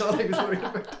alright?" That's all I was worried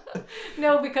about.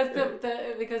 No, because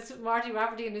because Marty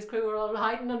Rafferty and his crew were all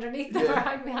hiding underneath them or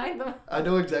hiding behind them. I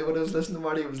know exactly, when I was listening to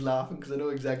Marty, I was laughing because I know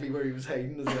exactly where he was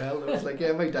hiding as well. I was like,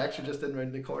 yeah, my decks are just in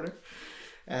round the corner.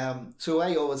 So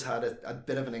I always had a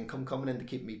bit of an income coming in to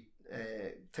keep me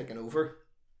ticking over.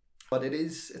 But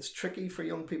it's tricky for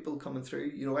young people coming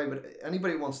through. You know,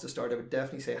 anybody who wants to start, I would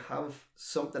definitely say have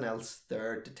something else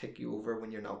there to take you over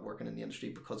when you're not working in the industry,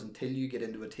 because until you get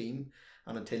into a team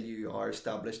and until you are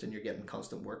established and you're getting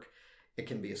constant work, it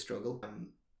can be a struggle. I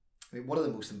mean, one of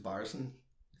the most embarrassing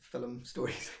film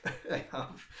stories I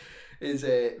have is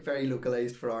very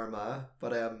localised for Armagh,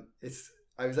 but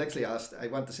I was actually asked. I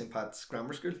went to St Pat's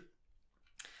Grammar School,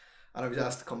 and I was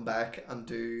asked to come back and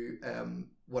do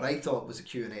what I thought was a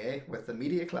Q&A with the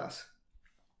media class.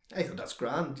 I thought, that's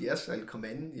grand. Yes, I'll come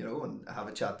in, you know, and have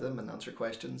a chat to them and answer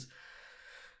questions.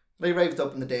 I arrived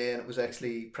up in the day, and it was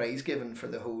actually prize given for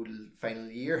the whole final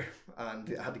year,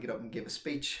 and I had to get up and give a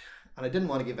speech. And I didn't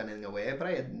want to give anything away, but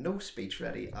I had no speech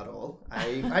ready at all.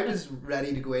 I was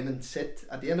ready to go in and sit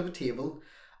at the end of a table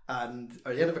or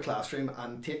the end of a classroom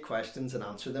and take questions and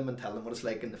answer them and tell them what it's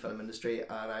like in the film industry.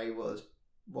 And I was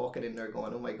walking in there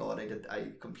going, oh my God, I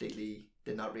completely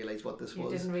did not realise what this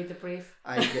was. You didn't read the brief.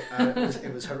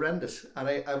 It was horrendous. And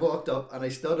I walked up and I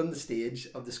stood on the stage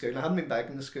of the school. I hadn't been back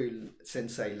in the school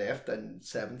since I left in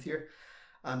 7th year.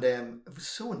 And I was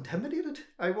so intimidated.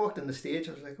 I walked on the stage,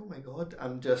 I was like, oh my God.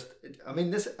 I'm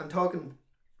talking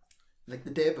like the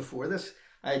day before this,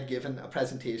 I had given a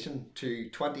presentation to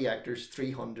 20 actors,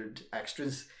 300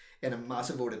 extras in a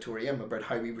massive auditorium about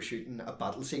how we were shooting a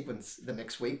battle sequence the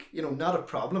next week. You know, not a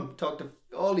problem. Talked to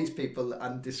all these people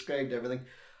and described everything.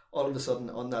 All of a sudden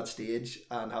on that stage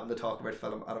and having to talk about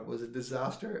film, and it was a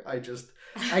disaster. I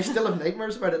still have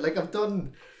nightmares about it. Like I've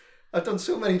done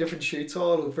so many different shoots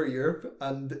all over Europe,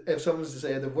 and if someone was to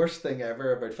say the worst thing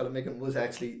ever about filmmaking was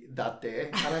actually that day,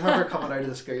 and I remember coming out of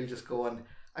the school just going,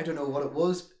 I don't know what it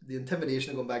was, the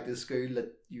intimidation of going back to the school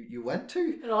that you went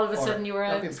to. And all of a sudden you were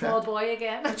a small boy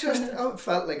again. I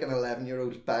felt like an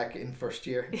 11-year-old back in first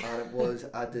year, and it was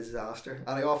a disaster.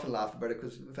 And I often laugh about it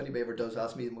because if anybody ever does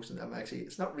ask me, most of the time actually,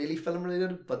 it's not really film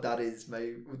related, but that is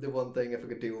the one thing, if I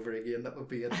could do over again, that would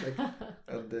be it. Like,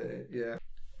 and yeah.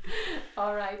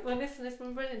 All right. Well, listen, it's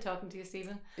been brilliant talking to you,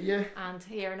 Stephen. Yeah. And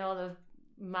hearing all the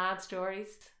mad stories.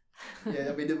 Yeah,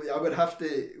 I mean, I would have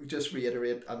to just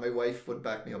reiterate, and my wife would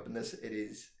back me up in this. It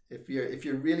is, if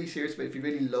you're really serious about it, if you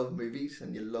really love movies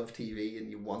and you love TV and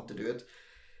you want to do it,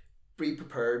 be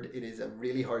prepared. It is a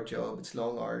really hard job. It's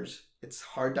long hours. It's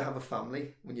hard to have a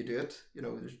family when you do it. You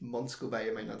know, there's months go by,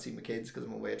 I might not see my kids because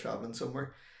I'm away traveling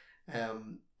somewhere,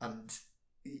 and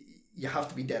you have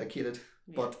to be dedicated.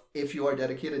 Yeah. But if you are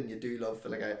dedicated and you do love,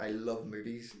 like I love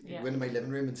movies. Yeah. You go into my living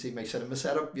room and see my cinema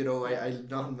setup. You know, I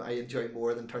enjoy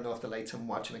more than turning off the lights and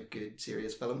watching a good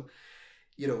serious film.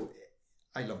 You know,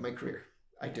 I love my career.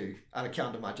 I do, and I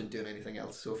can't imagine doing anything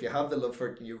else. So if you have the love for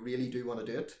it and you really do want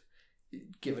to do it,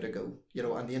 give it a go. You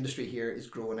know, and the industry here is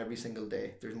growing every single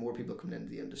day. There's more people coming into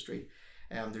the industry,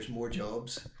 there's more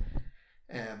jobs.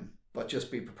 But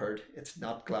just be prepared. It's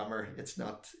not glamour. It's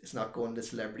not going to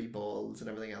celebrity balls and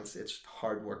everything else. It's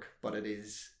hard work, but it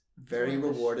is very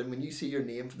rewarding when you see your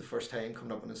name for the first time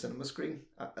coming up on a cinema screen.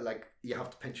 Like, you have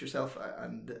to pinch yourself.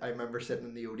 And I remember sitting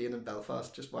in the Odeon in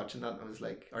Belfast just watching that, and I was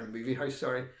like, or in the movie house,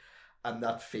 sorry. And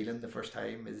that feeling the first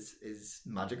time is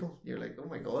magical. You're like, oh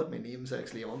my God, my name's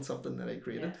actually on something that I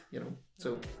created. You know.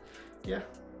 So yeah,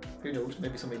 who knows?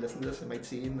 Maybe somebody listening to this I might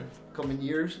see in the coming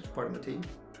years as part of my team.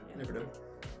 You never know.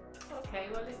 Okay,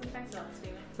 well listen, thanks a lot,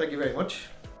 Stephen. Thank you very much.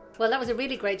 Well, that was a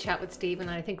really great chat with Stephen,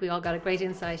 and I think we all got a great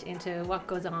insight into what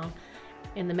goes on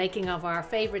in the making of our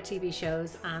favourite TV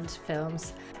shows and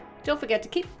films. Don't forget to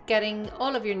keep getting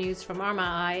all of your news from Armagh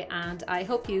Eye, and I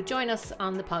hope you join us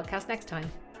on the podcast next time.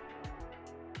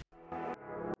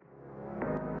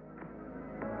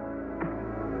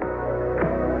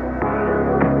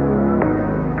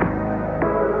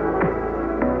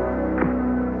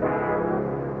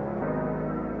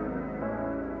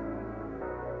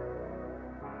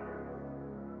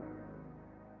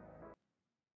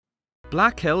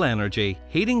 Black Hill Energy,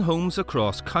 heating homes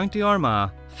across County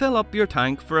Armagh. Fill up your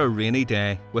tank for a rainy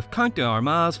day with County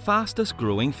Armagh's fastest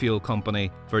growing fuel company.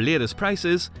 For latest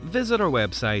prices, visit our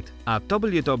website at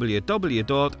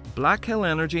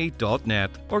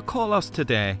www.blackhillenergy.net or call us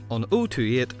today on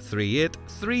 028 38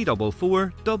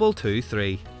 344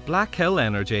 223. Black Hill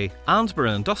Energy,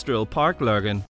 Ansborough Industrial Park, Lurgan.